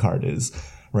heck this new card is,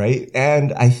 right?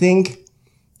 And I think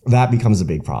that becomes a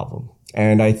big problem.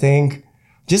 And I think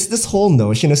just this whole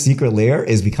notion of secret lair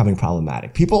is becoming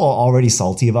problematic. People are already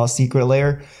salty about secret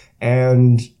lair,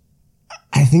 and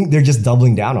I think they're just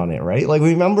doubling down on it, right? Like,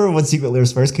 remember when secret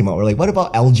lairs first came out, we're like, what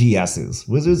about LGSs?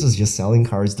 Wizards was just selling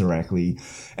cards directly.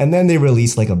 And then they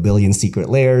released like 1 billion secret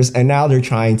lairs, and now they're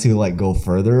trying to like go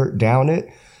further down it.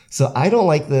 So I don't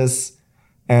like this.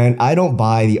 And I don't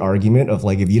buy the argument of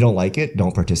like, if you don't like it,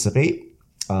 don't participate.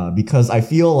 Because I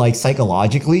feel like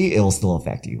psychologically it'll still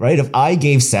affect you, right? If I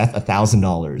gave Seth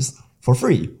 $1,000 for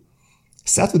free,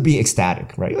 Seth would be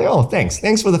ecstatic, right? Like, oh, thanks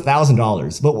for the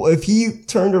 $1,000. But if he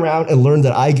turned around and learned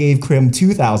that I gave Krim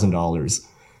 $2,000,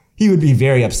 he would be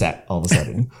very upset all of a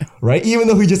sudden, right? Even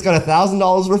though he just got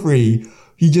 $1,000 for free,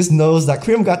 he just knows that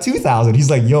Krim got $2,000. He's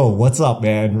like, yo, what's up,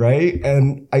 man, right?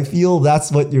 And I feel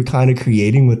that's what you're kind of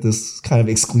creating with this kind of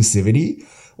exclusivity.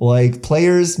 Like,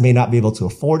 players may not be able to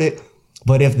afford it,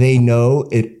 but if they know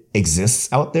it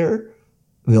exists out there,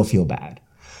 they'll feel bad.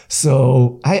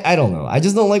 So I don't know. I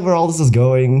just don't like where all this is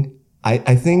going.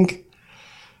 I think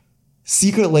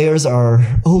secret layers are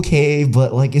okay,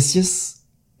 but like it's just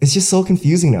so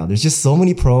confusing now. There's just so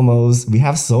many promos. We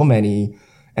have so many.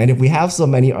 And if we have so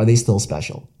many, are they still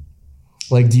special?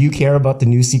 Like, do you care about the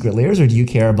new secret layers, or do you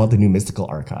care about the new mystical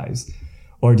archives?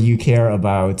 Or do you care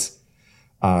about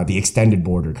the extended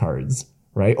border cards?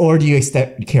 Right? Or do you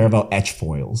care about etch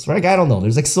foils? Right? I don't know.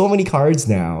 There's like so many cards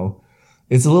now.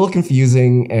 It's a little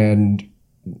confusing, and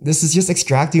this is just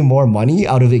extracting more money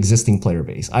out of the existing player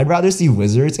base. I'd rather see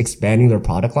Wizards expanding their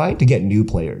product line to get new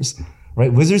players,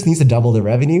 right? Wizards needs to double their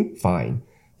revenue. Fine.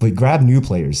 But grab new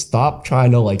players. Stop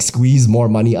trying to like squeeze more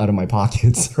money out of my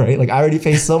pockets, right? Like, I already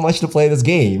pay so much to play this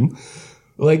game.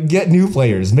 Like, get new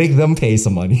players, make them pay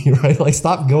some money, right? Like,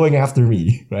 stop going after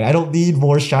me, right? I don't need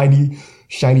more shiny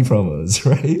promos,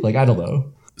 right? Like, I don't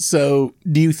know. So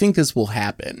do you think this will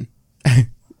happen?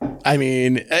 I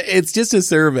mean, it's just a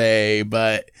survey,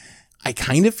 but I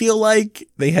kind of feel like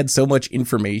they had so much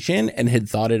information and had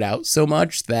thought it out so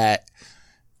much that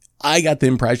I got the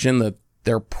impression that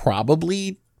they're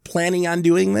probably planning on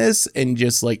doing this and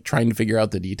just like trying to figure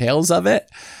out the details of it.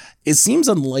 It seems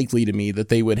unlikely to me that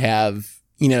they would have,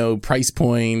 price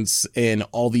points and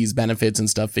all these benefits and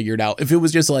stuff figured out. If it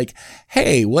was just like,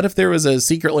 hey, what if there was a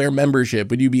secret lair membership?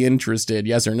 Would you be interested?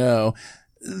 Yes or no?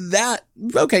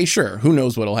 Okay, sure. Who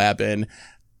knows what'll happen?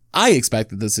 I expect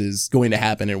that this is going to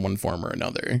happen in one form or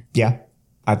another. Yeah,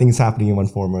 I think it's happening in one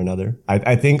form or another.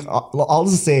 I think all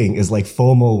this is saying is like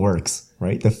FOMO works,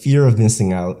 right? The fear of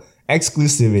missing out,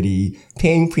 exclusivity,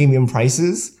 paying premium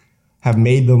prices have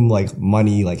made them like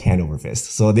money like hand over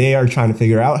fist. So they are trying to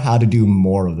figure out how to do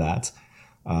more of that.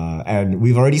 And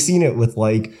we've already seen it with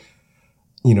like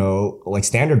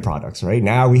standard products, right?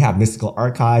 Now we have Mystical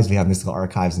Archives. We have Mystical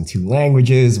Archives in 2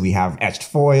 languages. We have etched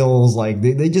foils. Like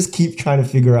they just keep trying to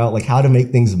figure out like how to make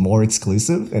things more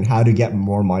exclusive and how to get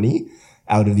more money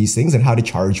out of these things and how to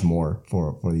charge more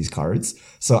for these cards.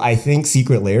 So I think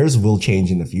secret lairs will change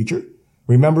in the future.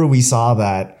 Remember, we saw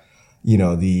that,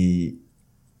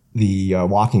 the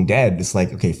Walking Dead, it's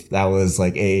like, okay, that was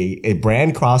like a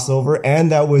brand crossover,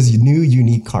 and that was new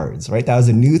unique cards, right? That was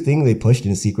a new thing they pushed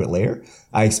in a secret lair.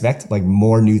 I expect like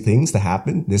more new things to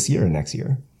happen this year and next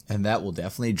year. And that will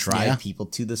definitely drive people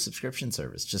to the subscription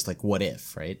service, just like What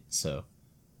If, right? So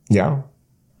yeah.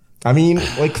 I mean,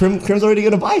 like Krim's already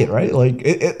going to buy it, right? Like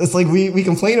it's like we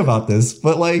complain about this,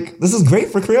 but like this is great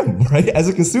for Krim, right? As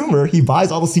a consumer, he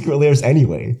buys all the secret lairs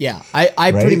anyway. Yeah,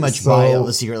 I pretty much buy all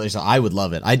the secret lairs. So I would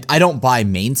love it. I don't buy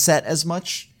main set as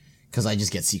much because I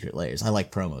just get secret layers. I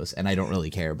like promos, and I don't really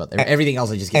care about everything else.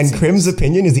 I just get. And singles. Crim's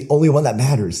opinion is the only one that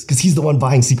matters because he's the one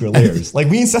buying secret layers. Like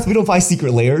me and Seth, we don't buy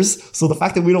secret layers, so the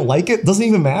fact that we don't like it doesn't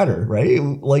even matter, right?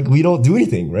 Like we don't do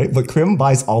anything, right? But Crim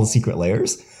buys all the secret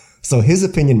layers, so his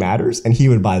opinion matters, and he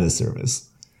would buy this service.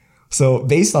 So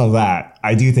based on that,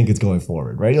 I do think it's going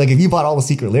forward, right? Like if you bought all the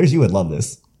secret layers, you would love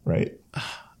this, right?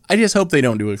 I just hope they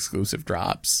don't do exclusive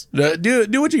drops.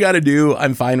 Do what you got to do.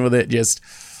 I'm fine with it. Just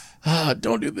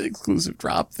don't do the exclusive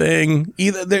drop thing.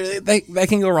 Either that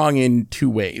can go wrong in two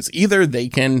ways. Either they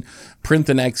can print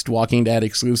the next Walking Dead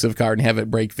exclusive card and have it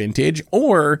break vintage,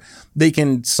 or they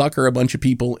can sucker a bunch of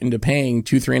people into paying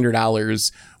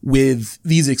 $200-$300 with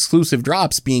these exclusive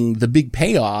drops being the big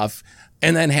payoff,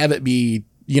 and then have it be,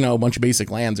 a bunch of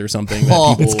basic lands or something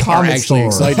that people are actually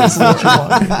excited for.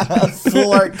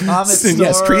 Full art Comet Storm.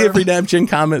 Yes, Tree of Redemption,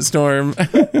 Comet Storm.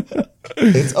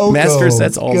 It's Oko. Master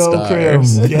Sets All Go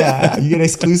Stars. Crim. Yeah, you get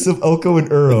exclusive Oko and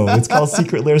Uro. It's called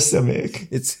Secret Lair Simic.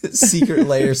 It's secret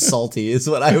layer salty is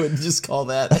what I would just call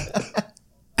that.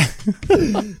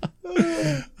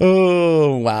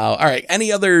 Oh, wow. All right.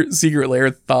 Any other Secret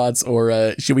Lair thoughts,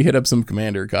 or should we hit up some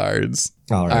Commander cards?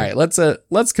 All right.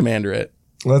 Let's Commander it.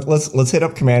 Let's hit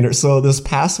up Commander. So this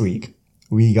past week,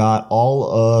 we got all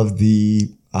of the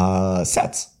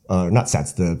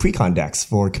the pre-con decks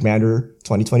for Commander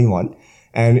 2021.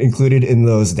 And included in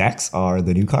those decks are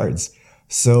the new cards.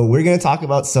 So we're going to talk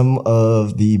about some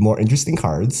of the more interesting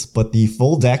cards, but the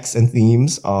full decks and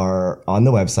themes are on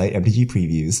the website, MTG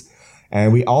Previews.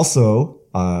 And we also,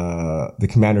 the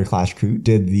Commander Clash crew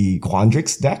did the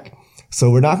Quandrix deck. So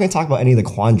we're not going to talk about any of the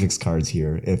Quandrix cards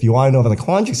here. If you want to know about the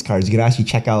Quandrix cards, you can actually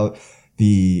check out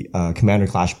the Commander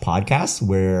Clash podcast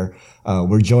where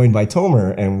we're joined by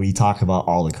Tomer and we talk about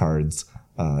all the cards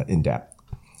in depth.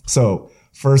 So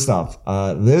first up,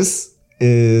 this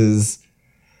is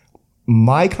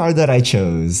my card that I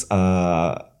chose.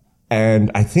 And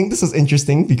I think this is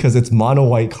interesting because it's mono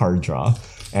white card draw,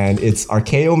 and it's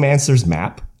Archaeomancer's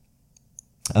Map.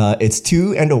 It's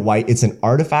 2 and a white. It's an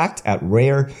artifact at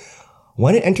rare.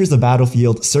 When it enters the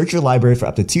battlefield, search your library for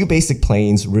up to 2 basic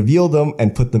planes, reveal them,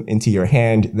 and put them into your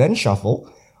hand, then shuffle.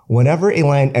 Whenever a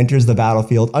land enters the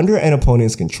battlefield under an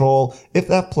opponent's control, if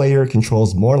that player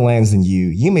controls more lands than you,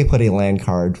 you may put a land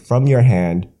card from your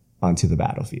hand onto the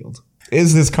battlefield.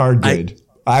 Is this card good?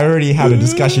 I already had a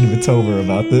discussion with Tomer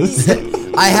about this.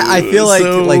 I feel like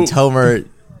Tomer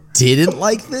didn't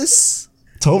like this.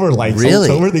 Tomer likes really?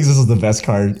 Tomer thinks this is the best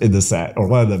card in the set, or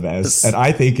one of the best, and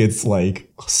I think it's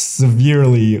like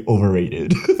severely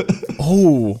overrated.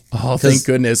 Oh, thank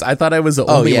goodness. I thought I was the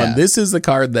only one. This is the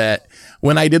card that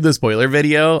when I did the spoiler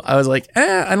video, I was like,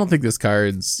 I don't think this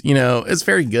card's, it's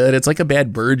very good. It's like a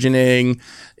bad burgeoning.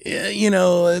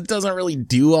 It doesn't really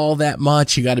do all that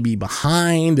much. You got to be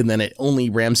behind, and then it only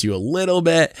ramps you a little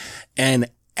bit. And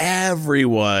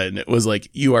everyone was like,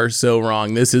 you are so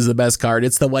wrong. This is the best card.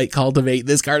 It's the White Cultivate.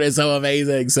 This card is so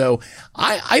amazing. So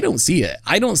I don't see it.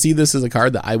 I don't see this as a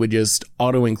card that I would just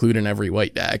auto include in every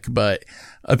white deck, but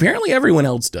apparently everyone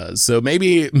else does. So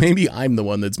maybe I'm the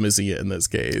one that's missing it in this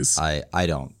case. I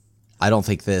don't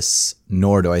think this,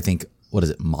 nor do I think, what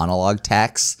is it, Monologue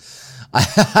Tax?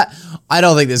 I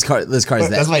don't think this card is that.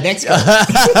 That's my next card.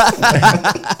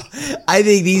 I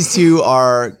think these two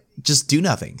are just do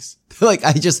nothings. Like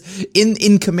I just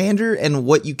in Commander and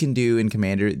what you can do in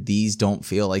Commander, these don't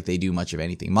feel like they do much of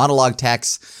anything. Monologue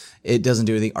Tax, it doesn't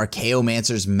do anything.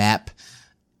 Archaeomancer's Map,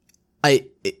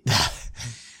 it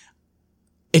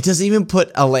doesn't even put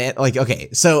a land, like, okay,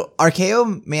 so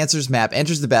Archaeomancer's Map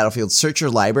enters the battlefield, search your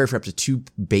library for up to 2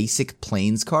 basic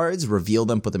planes cards, reveal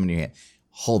them, put them in your hand.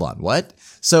 Hold on, what?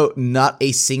 So not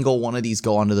a single one of these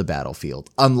go onto the battlefield,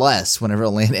 unless whenever a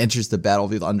land enters the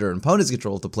battlefield under an opponent's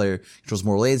control, if the player controls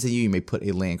more lands than you, you may put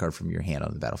a land card from your hand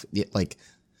on the battlefield. Yeah, like,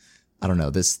 I don't know,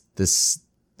 this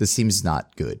seems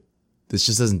not good. This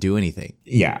just doesn't do anything.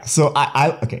 Yeah, so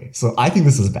so I think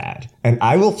this is bad, and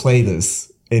I will play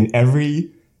this in every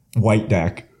white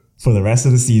deck for the rest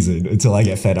of the season until I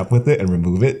get fed up with it and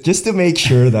remove it, just to make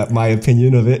sure that my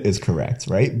opinion of it is correct,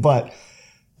 right? But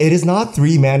it is not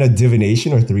 3-mana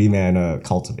Divination or 3-mana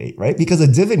Cultivate, right? Because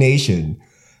a Divination,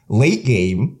 late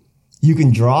game, you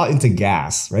can draw into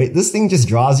gas, right? This thing just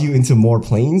draws you into more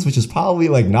planes, which is probably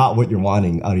like not what you're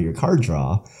wanting out of your card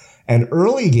draw. And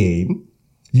early game,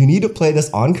 you need to play this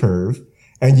on curve,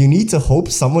 and you need to hope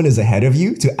someone is ahead of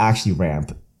you to actually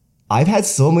ramp. I've had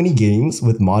so many games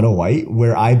with mono white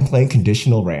where I'm playing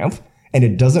conditional ramp, and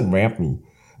it doesn't ramp me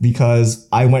because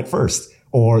I went first,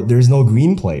 or there's no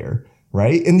green player.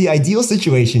 right? In the ideal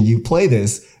situation, you play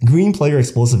this green player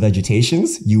explosive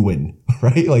vegetations, you win,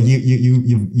 right? Like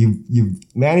you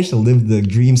managed to live the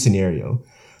dream scenario.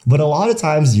 But a lot of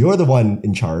times you're the one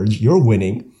in charge, you're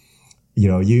winning. You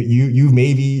know, you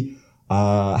maybe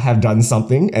have done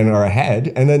something and are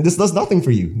ahead, and then this does nothing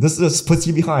for you. This just puts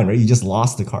you behind, right? You just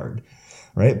lost the card,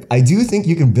 right? I do think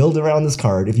you can build around this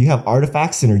card if you have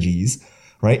artifact synergies,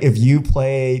 right? If you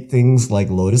play things like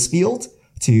Lotus Field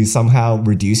to somehow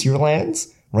reduce your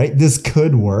lands, right? This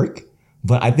could work,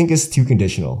 but I think it's too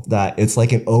conditional, that it's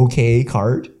like an okay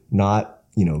card, not,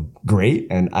 you know, great.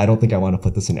 And I don't think I want to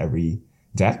put this in every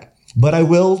deck, but I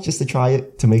will, just to try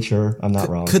it to make sure I'm not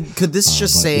wrong. Could this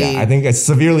just say? Yeah, I think it's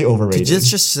severely overrated. Could this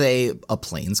just say a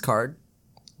plains card?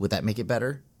 Would that make it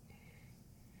better?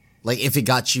 Like if it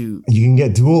got you, you can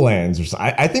get dual lands or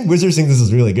something. I think Wizards think this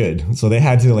is really good, so they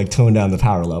had to like tone down the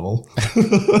power level.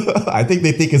 I think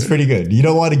they think it's pretty good. You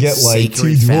don't want to get like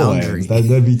Sacred 2 dual Foundry. lands.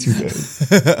 That'd be too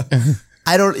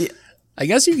good. I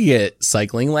guess you could get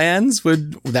cycling lands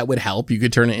that would help. You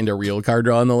could turn it into real card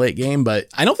draw in the late game, but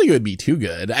I don't think it would be too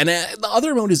good. And the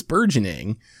other mode is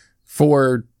Burgeoning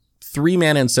for 3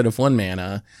 mana instead of 1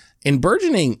 mana. And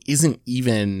Burgeoning isn't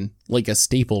even like a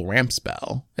staple ramp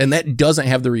spell. And that doesn't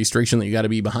have the restriction that you got to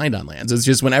be behind on lands. It's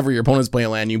just whenever your opponent's playing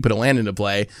a land, you put a land into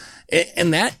play.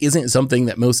 And that isn't something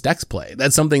that most decks play.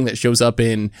 That's something that shows up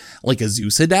in like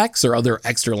Azusa decks or other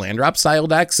extra land drop style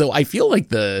decks. So I feel like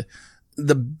the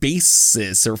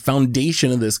basis or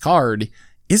foundation of this card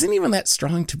isn't even that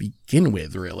strong to begin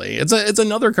with, really. It's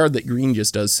another card that green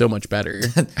just does so much better.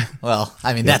 well,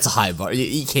 I mean, that's a high bar.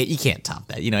 You can't top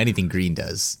that. You know, anything green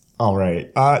does. All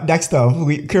right. Next up,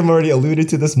 Krim already alluded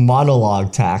to this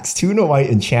monologue tax. 2 and a white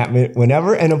enchantment.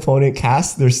 Whenever an opponent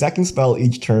casts their second spell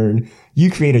each turn, you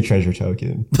create a treasure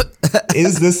token.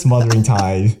 Is this Smothering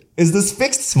Tithe? Is this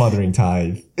fixed Smothering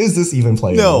Tithe? Is this even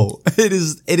playable? No, it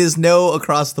is no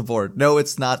across the board. No,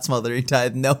 it's not Smothering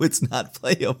Tithe. No, it's not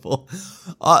playable.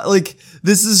 Like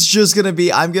this is just gonna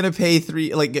be. I'm gonna pay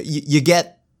 3. Like you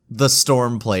get the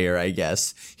Storm player, I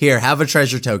guess. Here, have a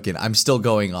treasure token. I'm still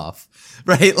going off.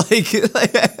 Right? Like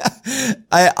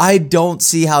I don't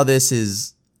see how this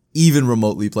is even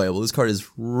remotely playable. This card is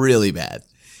really bad.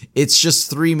 It's just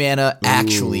 3 mana.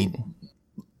 Actually,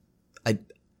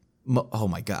 oh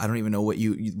my god, I don't even know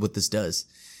what this does.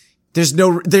 There's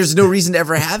no reason to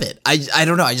ever have it. I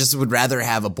don't know. I just would rather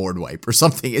have a board wipe or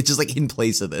something. It's just like in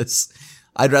place of this.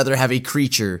 I'd rather have a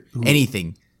creature,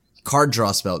 anything, card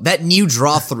draw spell. That new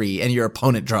draw 3 and your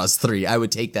opponent draws 3. I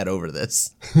would take that over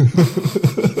this.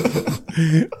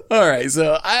 All right,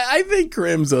 so I think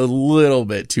Krim's a little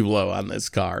bit too low on this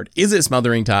card. Is it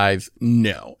Smothering Tithe?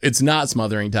 No, it's not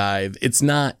Smothering Tithe. It's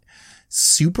not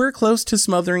super close to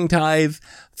Smothering Tithe.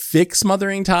 Fix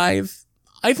Smothering Tithe?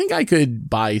 I think I could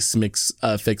buy Fix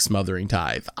Smothering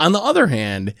Tithe. On the other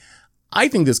hand, I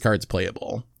think this card's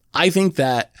playable. I think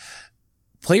that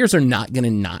players are not going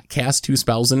to not cast 2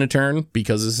 spells in a turn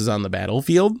because this is on the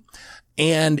battlefield.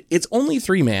 And it's only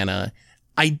 3 mana.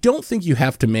 I don't think you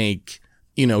have to make,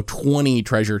 20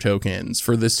 treasure tokens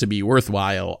for this to be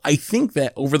worthwhile. I think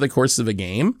that over the course of a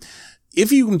game,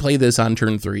 if you can play this on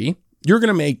turn 3, you're going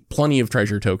to make plenty of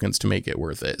treasure tokens to make it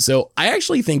worth it. So I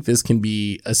actually think this can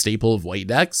be a staple of white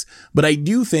decks, but I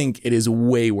do think it is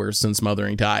way worse than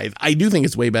Smothering Tithe. I do think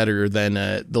it's way better than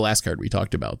the last card we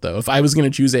talked about, though. If I was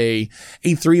going to choose a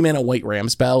 3 mana white ram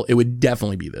spell, it would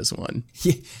definitely be this one.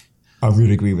 I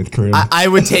would agree with Krim. I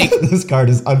would take this card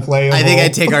is unplayable. I think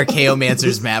I'd take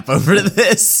Archaeomancer's map over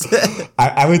this.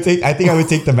 I think I would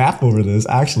take the map over this,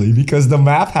 actually, because the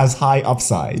map has high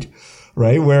upside,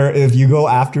 right? Where if you go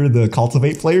after the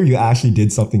cultivate player, you actually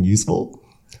did something useful.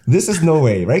 This is no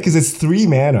way, right? Because it's 3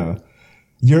 mana.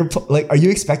 Are you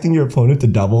expecting your opponent to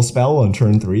double spell on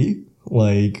turn 3?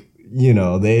 Like,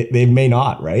 they may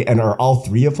not, right? And are all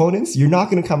 3 opponents? You're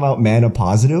not going to come out mana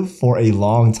positive for a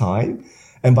long time.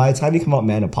 And by the time you come out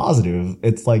mana positive,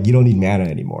 it's like you don't need mana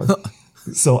anymore.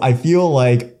 So I feel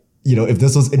like, if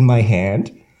this was in my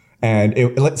hand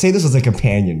and let's say this was a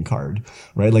companion card,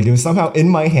 right? Like if it was somehow in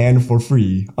my hand for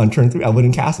free on turn 3, I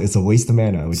wouldn't cast it. It's a waste of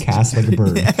mana. I would cast like a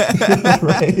bird,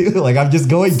 right? Like I'm just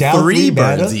going down 3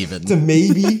 mana even to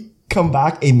maybe come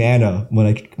back a mana when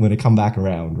I come back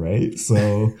around, right?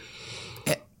 So.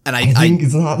 And I think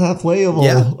it's not that playable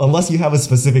unless you have a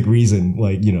specific reason,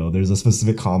 like, there's a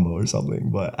specific combo or something,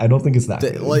 but I don't think it's that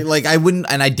good. Like I wouldn't,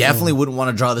 and I definitely wouldn't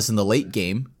want to draw this in the late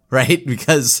game, right?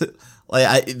 Because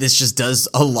this just does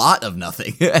a lot of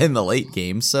nothing in the late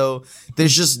game. So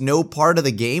there's just no part of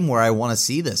the game where I want to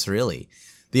see this, really.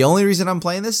 The only reason I'm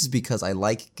playing this is because I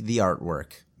like the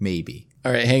artwork, maybe.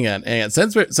 All right, hang on.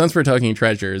 Since we're talking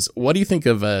treasures, what do you think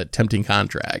of a Tempting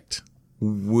Contract?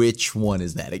 Which one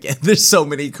is that again? There's so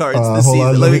many cards this Hold season.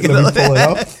 on, let me pull it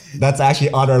up. That's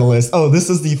actually on our list. Oh, this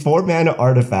is the 4-mana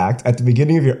artifact. At the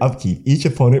beginning of your upkeep, each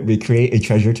opponent may create a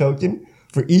treasure token.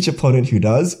 For each opponent who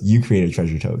does, you create a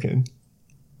treasure token.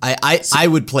 I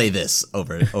would play this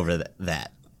over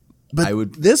that. But I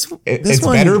would. It's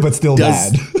one better, but still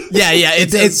bad. Yeah.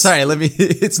 It's sorry.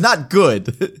 It's not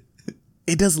good.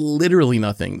 It does literally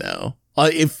nothing though.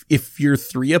 If your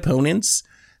 3 opponents,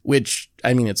 which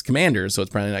I mean it's commanders, so it's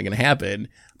probably not going to happen.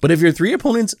 But if your 3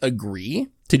 opponents agree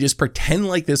to just pretend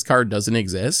like this card doesn't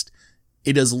exist,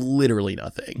 it does literally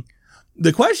nothing.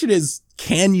 The question is,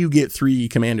 can you get 3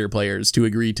 commander players to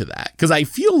agree to that? Because I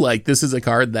feel like this is a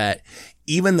card that,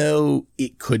 even though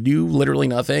it could do literally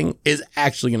nothing, is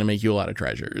actually going to make you a lot of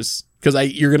treasures. Because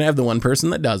you're going to have the one person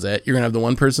that does it. You're going to have the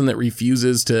one person that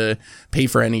refuses to pay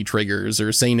for any triggers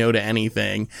or say no to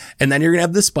anything. And then you're going to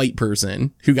have the spite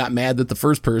person who got mad that the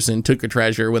first person took a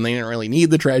treasure when they didn't really need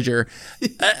the treasure.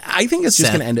 I think it's just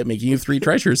going to end up making you 3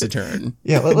 treasures a turn.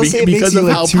 Yeah, let's say it because makes of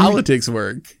you how 2 politics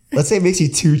work. Let's say it makes you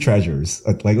 2 treasures.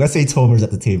 Like, let's say Tomer's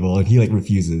at the table and he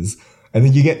refuses. And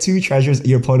then you get 2 treasures,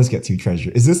 your opponents get 2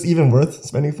 treasures. Is this even worth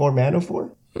spending 4 mana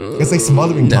for? It's like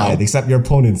Smothering Tide, except your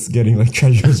opponent's getting like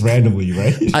treasures randomly,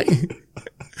 right?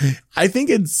 I think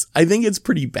it's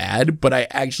pretty bad, but I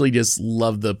actually just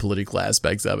love the political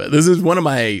aspects of it. This is one of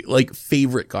my like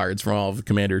favorite cards from all of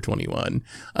Commander 21.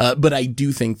 But I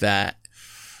do think that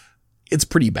it's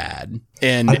pretty bad.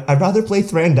 And I'd rather play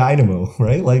Thran Dynamo,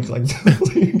 right? Like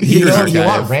you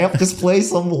want ramp, just play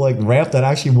some like ramp that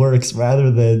actually works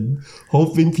rather than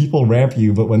hoping people ramp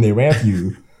you, but when they ramp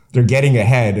you, they're getting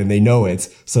ahead and they know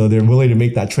it, so they're willing to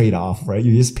make that trade-off, right?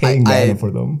 You're just paying mana for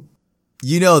them.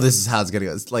 You know this is how it's gonna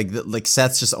go. It's like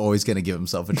Seth's just always gonna give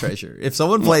himself a treasure. If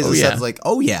someone plays this, Seth's like,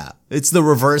 oh yeah, it's the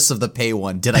reverse of the pay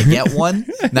one. Did I get one?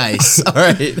 Nice. All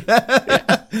right.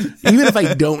 Even if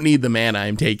I don't need the mana,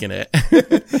 I'm taking it.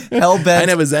 Hellbent. I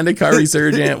have a Zendikar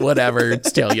Resurgent, whatever.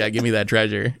 Still, yeah, give me that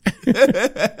treasure.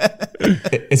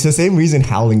 It's the same reason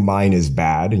Howling Mine is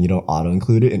bad and you don't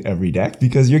auto-include it in every deck,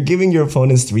 because you're giving your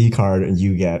opponents 3 card and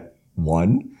you get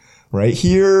 1. Right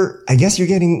here, I guess you're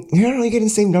only getting the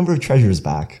same number of treasures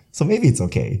back, so maybe it's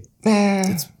okay.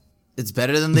 It's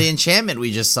better than the enchantment we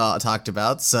just talked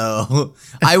about. So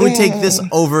I would take this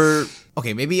over.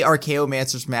 Okay, maybe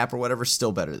Archaeomancer's Map or whatever,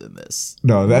 still better than this.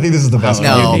 No, I think this is the best.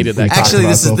 No, actually,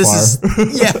 this is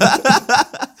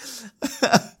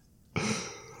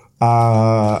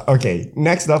yeah. Okay,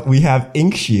 next up we have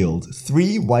Ink Shield,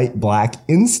 3 white black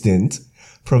instant.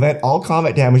 Prevent all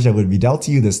combat damage that would be dealt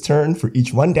to you this turn. For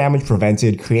each 1 damage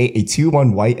prevented, create a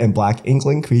 2/1 white and black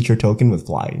Inkling creature token with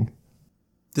flying.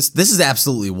 This is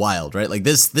absolutely wild, right? Like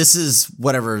this is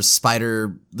whatever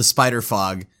the spider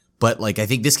fog, but like I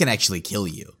think this can actually kill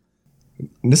you.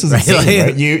 And this is insane,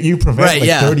 right? You prevent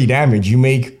 30 damage, you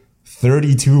make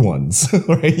 32 ones,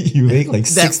 right? You make like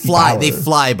 60 power. They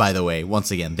fly, by the way.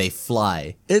 Once again, they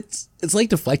fly. It's like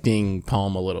deflecting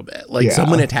Palm a little bit. Like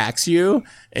someone attacks you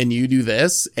and you do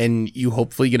this and you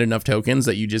hopefully get enough tokens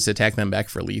that you just attack them back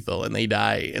for lethal and they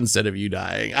die instead of you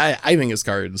dying. I think his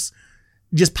cards,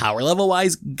 just power level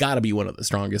wise, gotta be one of the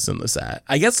strongest in the set.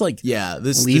 I guess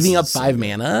leaving up 5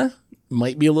 mana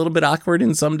might be a little bit awkward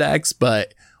in some decks,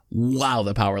 but wow,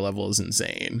 the power level is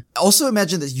insane. Also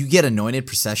imagine that you get Anointed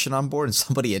Procession on board and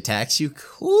somebody attacks you.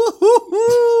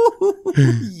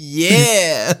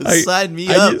 Yeah, sign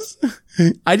me up.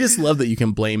 I just love that you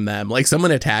can blame them. Like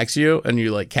someone attacks you and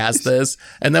you like cast this,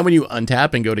 and then when you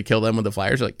untap and go to kill them with the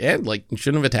flyers, you're like, yeah, like you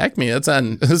shouldn't have attacked me.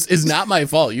 It's not my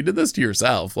fault. You did this to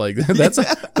yourself. Like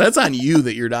that's on you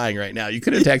that you're dying right now. You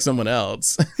could attack someone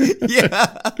else.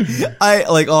 Yeah.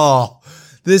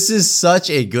 This is such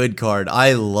a good card.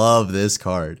 I love this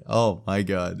card. Oh my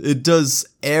god. It does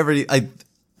everything.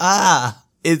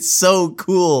 It's so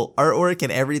cool. Artwork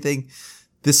and everything.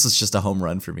 This is just a home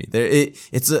run for me.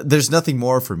 There's nothing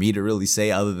more for me to really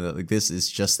say other than like this is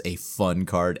just a fun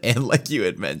card. And like you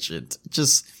had mentioned,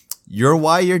 just you're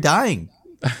why you're dying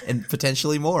and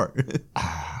potentially more.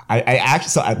 I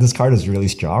actually, this card is really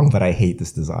strong, but I hate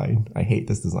this design.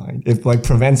 It like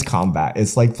prevents combat.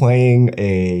 It's like playing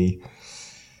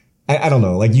I don't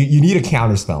know, like you need a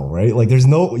counter spell, right? Like there's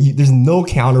no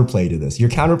counterplay to this. Your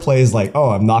counterplay is like,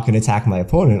 oh, I'm not going to attack my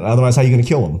opponent. Otherwise, how are you going to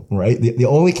kill him, right? The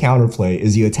only counterplay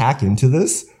is you attack into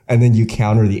this and then you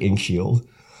counter the Ink Shield.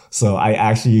 So I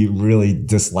actually really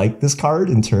dislike this card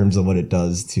in terms of what it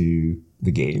does to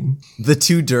the game. The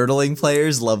 2 dirtling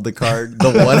players love the card.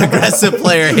 The 1 aggressive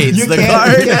player hates the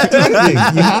card. You can't do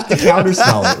anything. You have to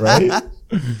counterspell it, right?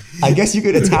 I guess you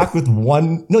could attack with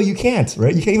 1. No, you can't,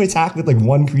 right? You can't even attack with like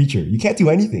 1 creature. You can't do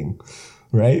anything.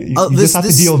 right? You just have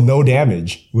to deal no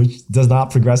damage, which does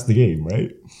not progress the game,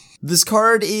 right? This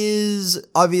card is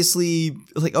obviously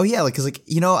like, oh yeah, like, cause like,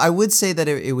 I would say that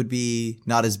it would be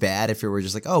not as bad if it were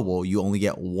just like, oh, well, you only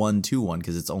get 1/2/1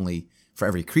 because it's only for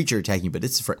every creature attacking you, but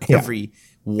it's for every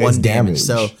one damage.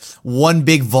 So one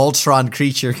big Voltron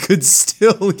creature could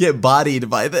still get bodied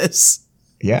by this.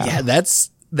 Yeah,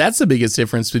 that's the biggest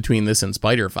difference between this and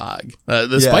Spider Fog.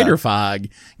 Spider Fog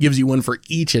gives you one for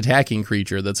each attacking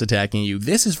creature that's attacking you.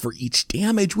 This is for each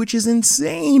damage, which is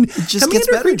insane. It just gets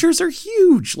better. Creatures are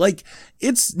huge. Like,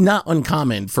 it's not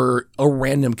uncommon for a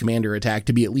random commander attack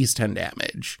to be at least 10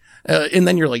 damage. And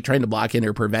then you're like trying to block it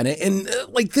or prevent it. And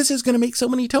like, this is going to make so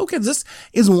many tokens. This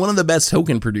is one of the best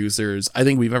token producers I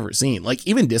think we've ever seen. Like,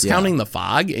 even discounting the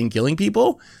fog and killing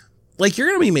people, like, you're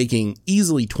going to be making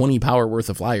easily 20 power worth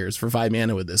of flyers for 5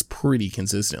 mana with this pretty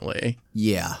consistently.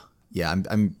 Yeah.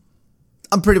 I'm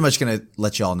pretty much going to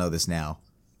let y'all know this now.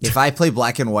 If I play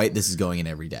black and white, this is going in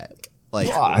every deck. Like,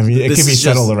 I mean, it could be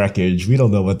Settle the Wreckage. We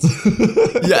don't know what's.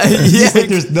 Like,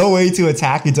 there's no way to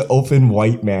attack into open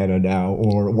white mana now,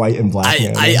 or white and black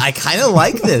mana. I kind of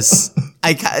like this.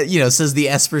 Says the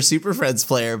Esper Super Friends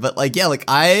player, but like, yeah, like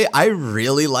I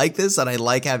really like this, and I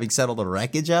like having Settle the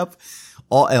Wreckage up.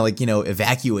 And like,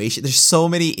 evacuation. There's so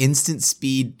many instant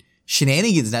speed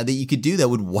shenanigans now that you could do that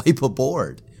would wipe a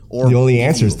board. Or the only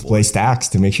answer is to play stacks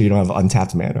to make sure you don't have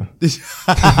untapped mana.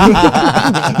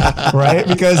 Right?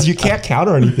 Because you can't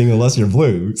counter anything unless you're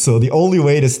blue. So the only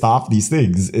way to stop these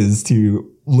things is to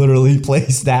literally play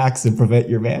stacks and prevent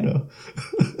your mana.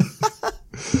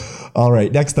 All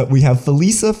right, next up we have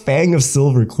Felisa, Fang of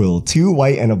Silverquill, 2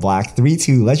 white and a black,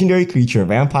 3/2 legendary creature,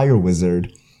 vampire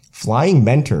wizard, flying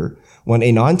mentor. When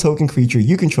a non-token creature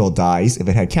you control dies, if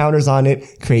it had counters on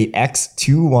it, create X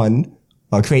tapped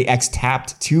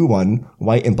 2/1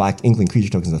 white and black inkling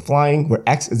creature tokens with flying, where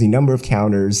X is the number of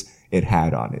counters it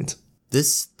had on it.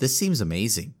 This seems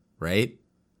amazing, right?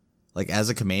 Like, as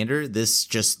a commander, this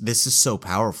is so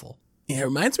powerful. Yeah, it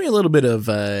reminds me a little bit of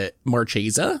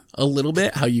Marchesa, a little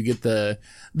bit, how you get the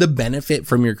benefit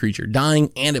from your creature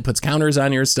dying and it puts counters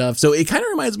on your stuff. So it kind of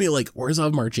reminds me of like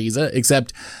Orzhov Marchesa,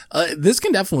 except this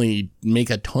can definitely make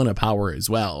a ton of power as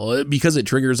well because it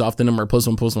triggers off the number of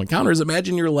 +1/+1 counters.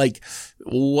 Imagine you're like,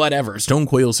 whatever,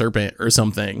 Stonecoil Serpent or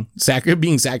something,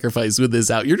 being sacrificed with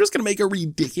this out. You're just going to make a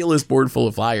ridiculous board full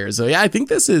of flyers. So yeah, I think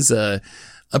this is a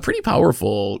pretty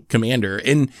powerful commander.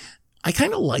 And I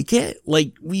kind of like it.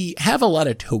 Like, we have a lot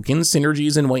of token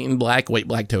synergies in white and black.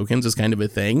 White-black tokens is kind of a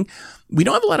thing. We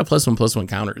don't have a lot of +1/+1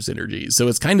 counter synergies. So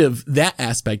it's kind of, that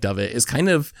aspect of it is kind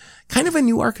of a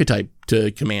new archetype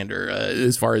to Commander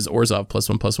as far as Orzhov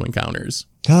 +1/+1 counters.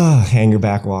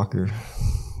 Hangerback Walker.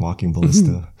 Walking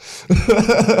Ballista.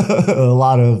 A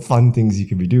lot of fun things you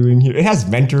could be doing here. It has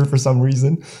Mentor for some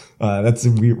reason. That's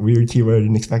a weird keyword I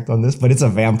didn't expect on this, but it's a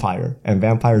vampire. And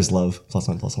vampires love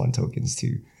 +1/+1 tokens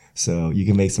too. So you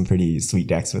can make some pretty sweet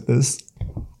decks with this.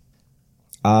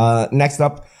 Next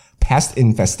up, Pest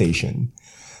Infestation.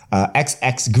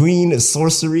 XX green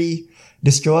sorcery.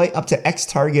 Destroy up to X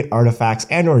target artifacts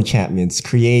and or enchantments.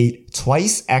 Create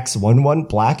twice X 1/1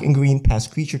 black and green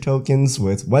pest creature tokens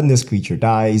with when this creature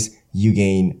dies, you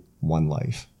gain 1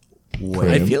 life.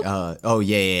 Wait, I feel,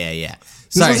 yeah.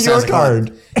 Sorry, this was your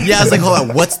card. Yeah, I was like, hold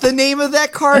on, what's the name of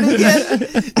that card again?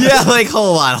 Yeah, like,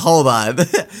 hold on.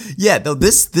 Yeah, no,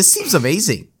 this seems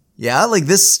amazing. Yeah, like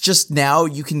this just now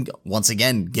you can once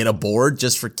again get a board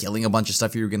just for killing a bunch of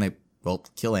stuff you're gonna,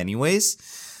 kill anyways.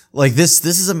 Like this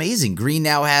is amazing. Green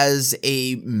now has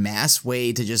a mass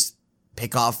way to just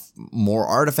pick off more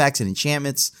artifacts and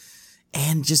enchantments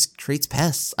and just creates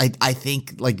pests. I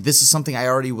think like this is something I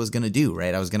already was going to do,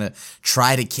 right? I was going to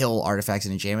try to kill artifacts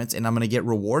and enchantments and I'm going to get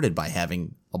rewarded by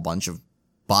having a bunch of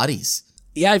bodies.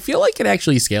 Yeah, I feel like it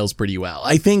actually scales pretty well.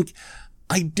 I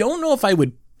don't know if I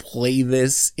would play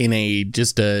this in a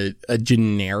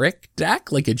generic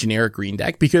deck, like a generic green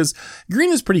deck, because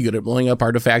green is pretty good at blowing up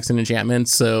artifacts and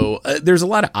enchantments. So there's a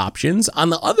lot of options. On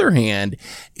the other hand,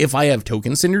 if I have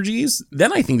token synergies,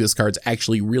 then I think this card's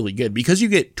actually really good because you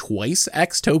get twice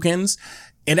X tokens.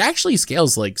 It actually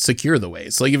scales like Secure the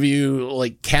Waste. So like if you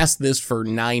like cast this for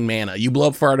 9 mana, you blow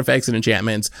up for artifacts and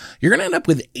enchantments, you're going to end up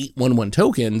with 8 1/1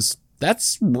 tokens.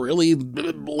 That's really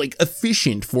like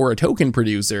efficient for a token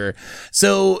producer.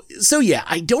 So yeah,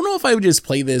 I don't know if I would just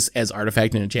play this as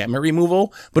artifact and enchantment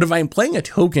removal, but if I'm playing a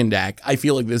token deck, I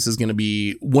feel like this is going to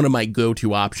be one of my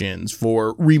go-to options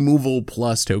for removal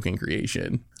plus token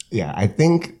creation. Yeah, I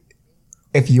think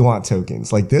if you want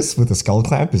tokens, like this with the Skull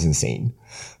Clamp is insane.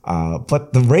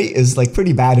 But the rate is like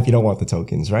pretty bad if you don't want the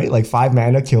tokens, right? Like 5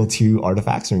 mana, kill 2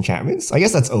 artifacts or enchantments. I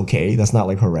guess that's okay. That's not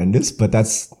like horrendous, but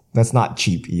that's That's not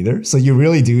cheap either. So you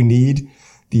really do need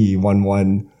the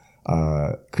 1/1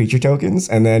 creature tokens.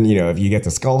 And then, if you get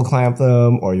to skull clamp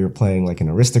them, or you're playing like an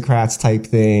aristocrats type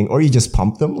thing, or you just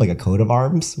pump them like a coat of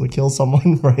arms would kill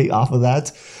someone right off of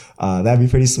that. That'd be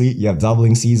pretty sweet. You have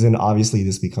doubling season. Obviously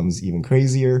this becomes even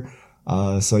crazier.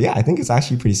 So yeah, I think it's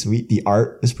actually pretty sweet. The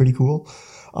art is pretty cool.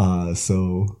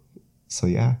 So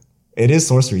yeah, it is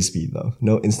sorcery speed though.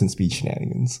 No instant speed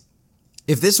shenanigans.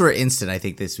 If this were instant, I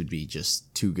think this would be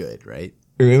just too good, right?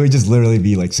 It would just literally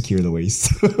be like secure the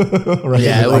waste. Right?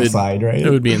 Yeah, right? It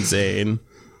would be insane.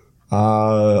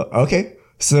 Okay.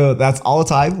 So that's all the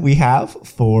time we have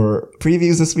for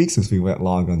previews this week, since we went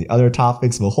long on the other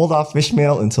topics. We'll hold off fish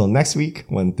mail until next week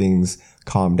when things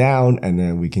calm down, and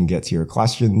then we can get to your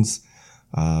questions.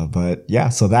 But yeah,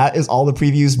 so that is all the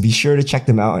previews. Be sure to check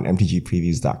them out on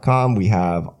mtgpreviews.com. We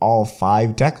have all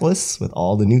 5 deck lists with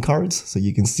all the new cards, so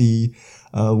you can see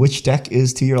which deck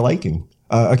is to your liking.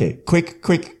 Okay,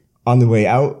 quick on the way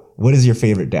out. What is your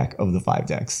favorite deck of the 5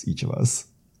 decks, each of us?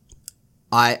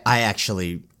 I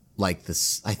actually like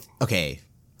this. Okay.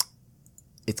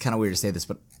 It's kind of weird to say this,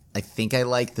 but I think I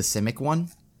like the Simic one.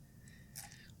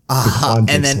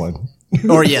 And then one.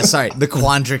 The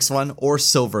Quandrix one or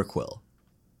Silver Quill.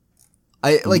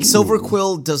 Silver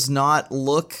Quill does not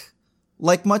look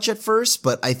like much at first,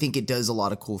 but I think it does a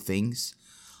lot of cool things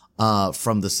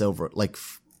from the Silver.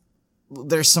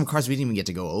 There's some cards we didn't even get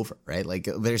to go over, right?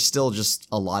 There's still just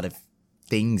a lot of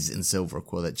things in Silver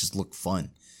Quill that just look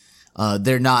fun.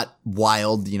 They're not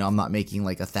wild, I'm not making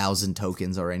 1,000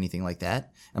 tokens or anything like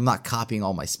that. I'm not copying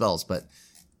all my spells, but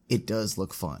it does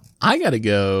look fun. I gotta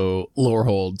go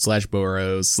Lorehold /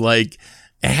 Boros.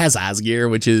 It has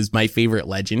Asgeir, which is my favorite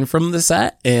legend from the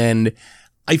set, and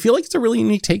I feel like it's a really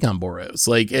unique take on Boros.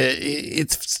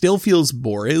 It still feels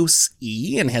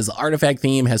Boros-y and has the artifact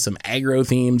theme, has some aggro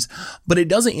themes, but it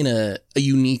does it in a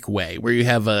unique way where you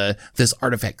have this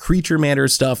artifact creature matter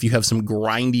stuff. You have some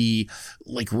grindy,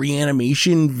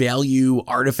 reanimation value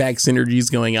artifact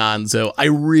synergies going on. So I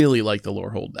really like the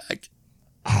Lorehold deck.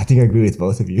 I think I agree with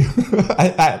both of you.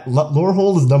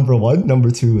 Lorehold is number 1.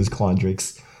 Number 2 is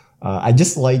Quandrix. I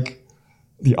just like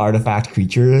the artifact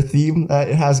creature theme that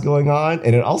it has going on.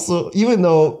 And it also, even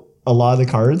though a lot of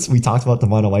the cards, we talked about the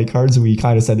mono white cards, we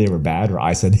kind of said they were bad, or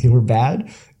I said they were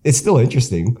bad. It's still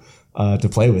interesting to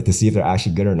play with, to see if they're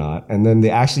actually good or not. And then they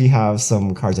actually have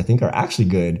some cards I think are actually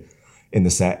good in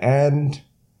the set. And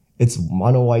it's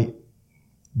mono white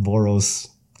Boros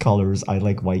colors. I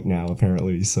like white now,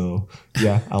 apparently. So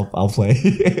yeah, I'll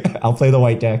play. I'll play the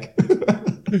white deck.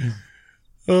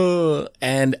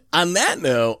 And on that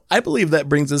note, I believe that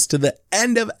brings us to the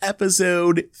end of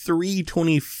episode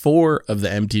 324 of the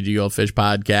MTG Goldfish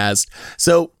podcast.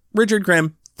 So, Richard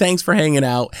Krim, thanks for hanging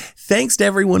out. Thanks to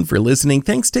everyone for listening.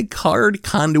 Thanks to Card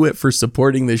Conduit for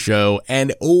supporting the show.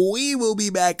 And we will be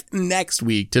back next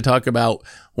week to talk about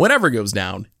whatever goes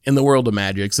down in the world of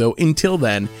Magic. So until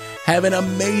then, have an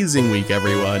amazing week,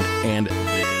 everyone. And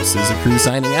this is a crew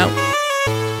signing out.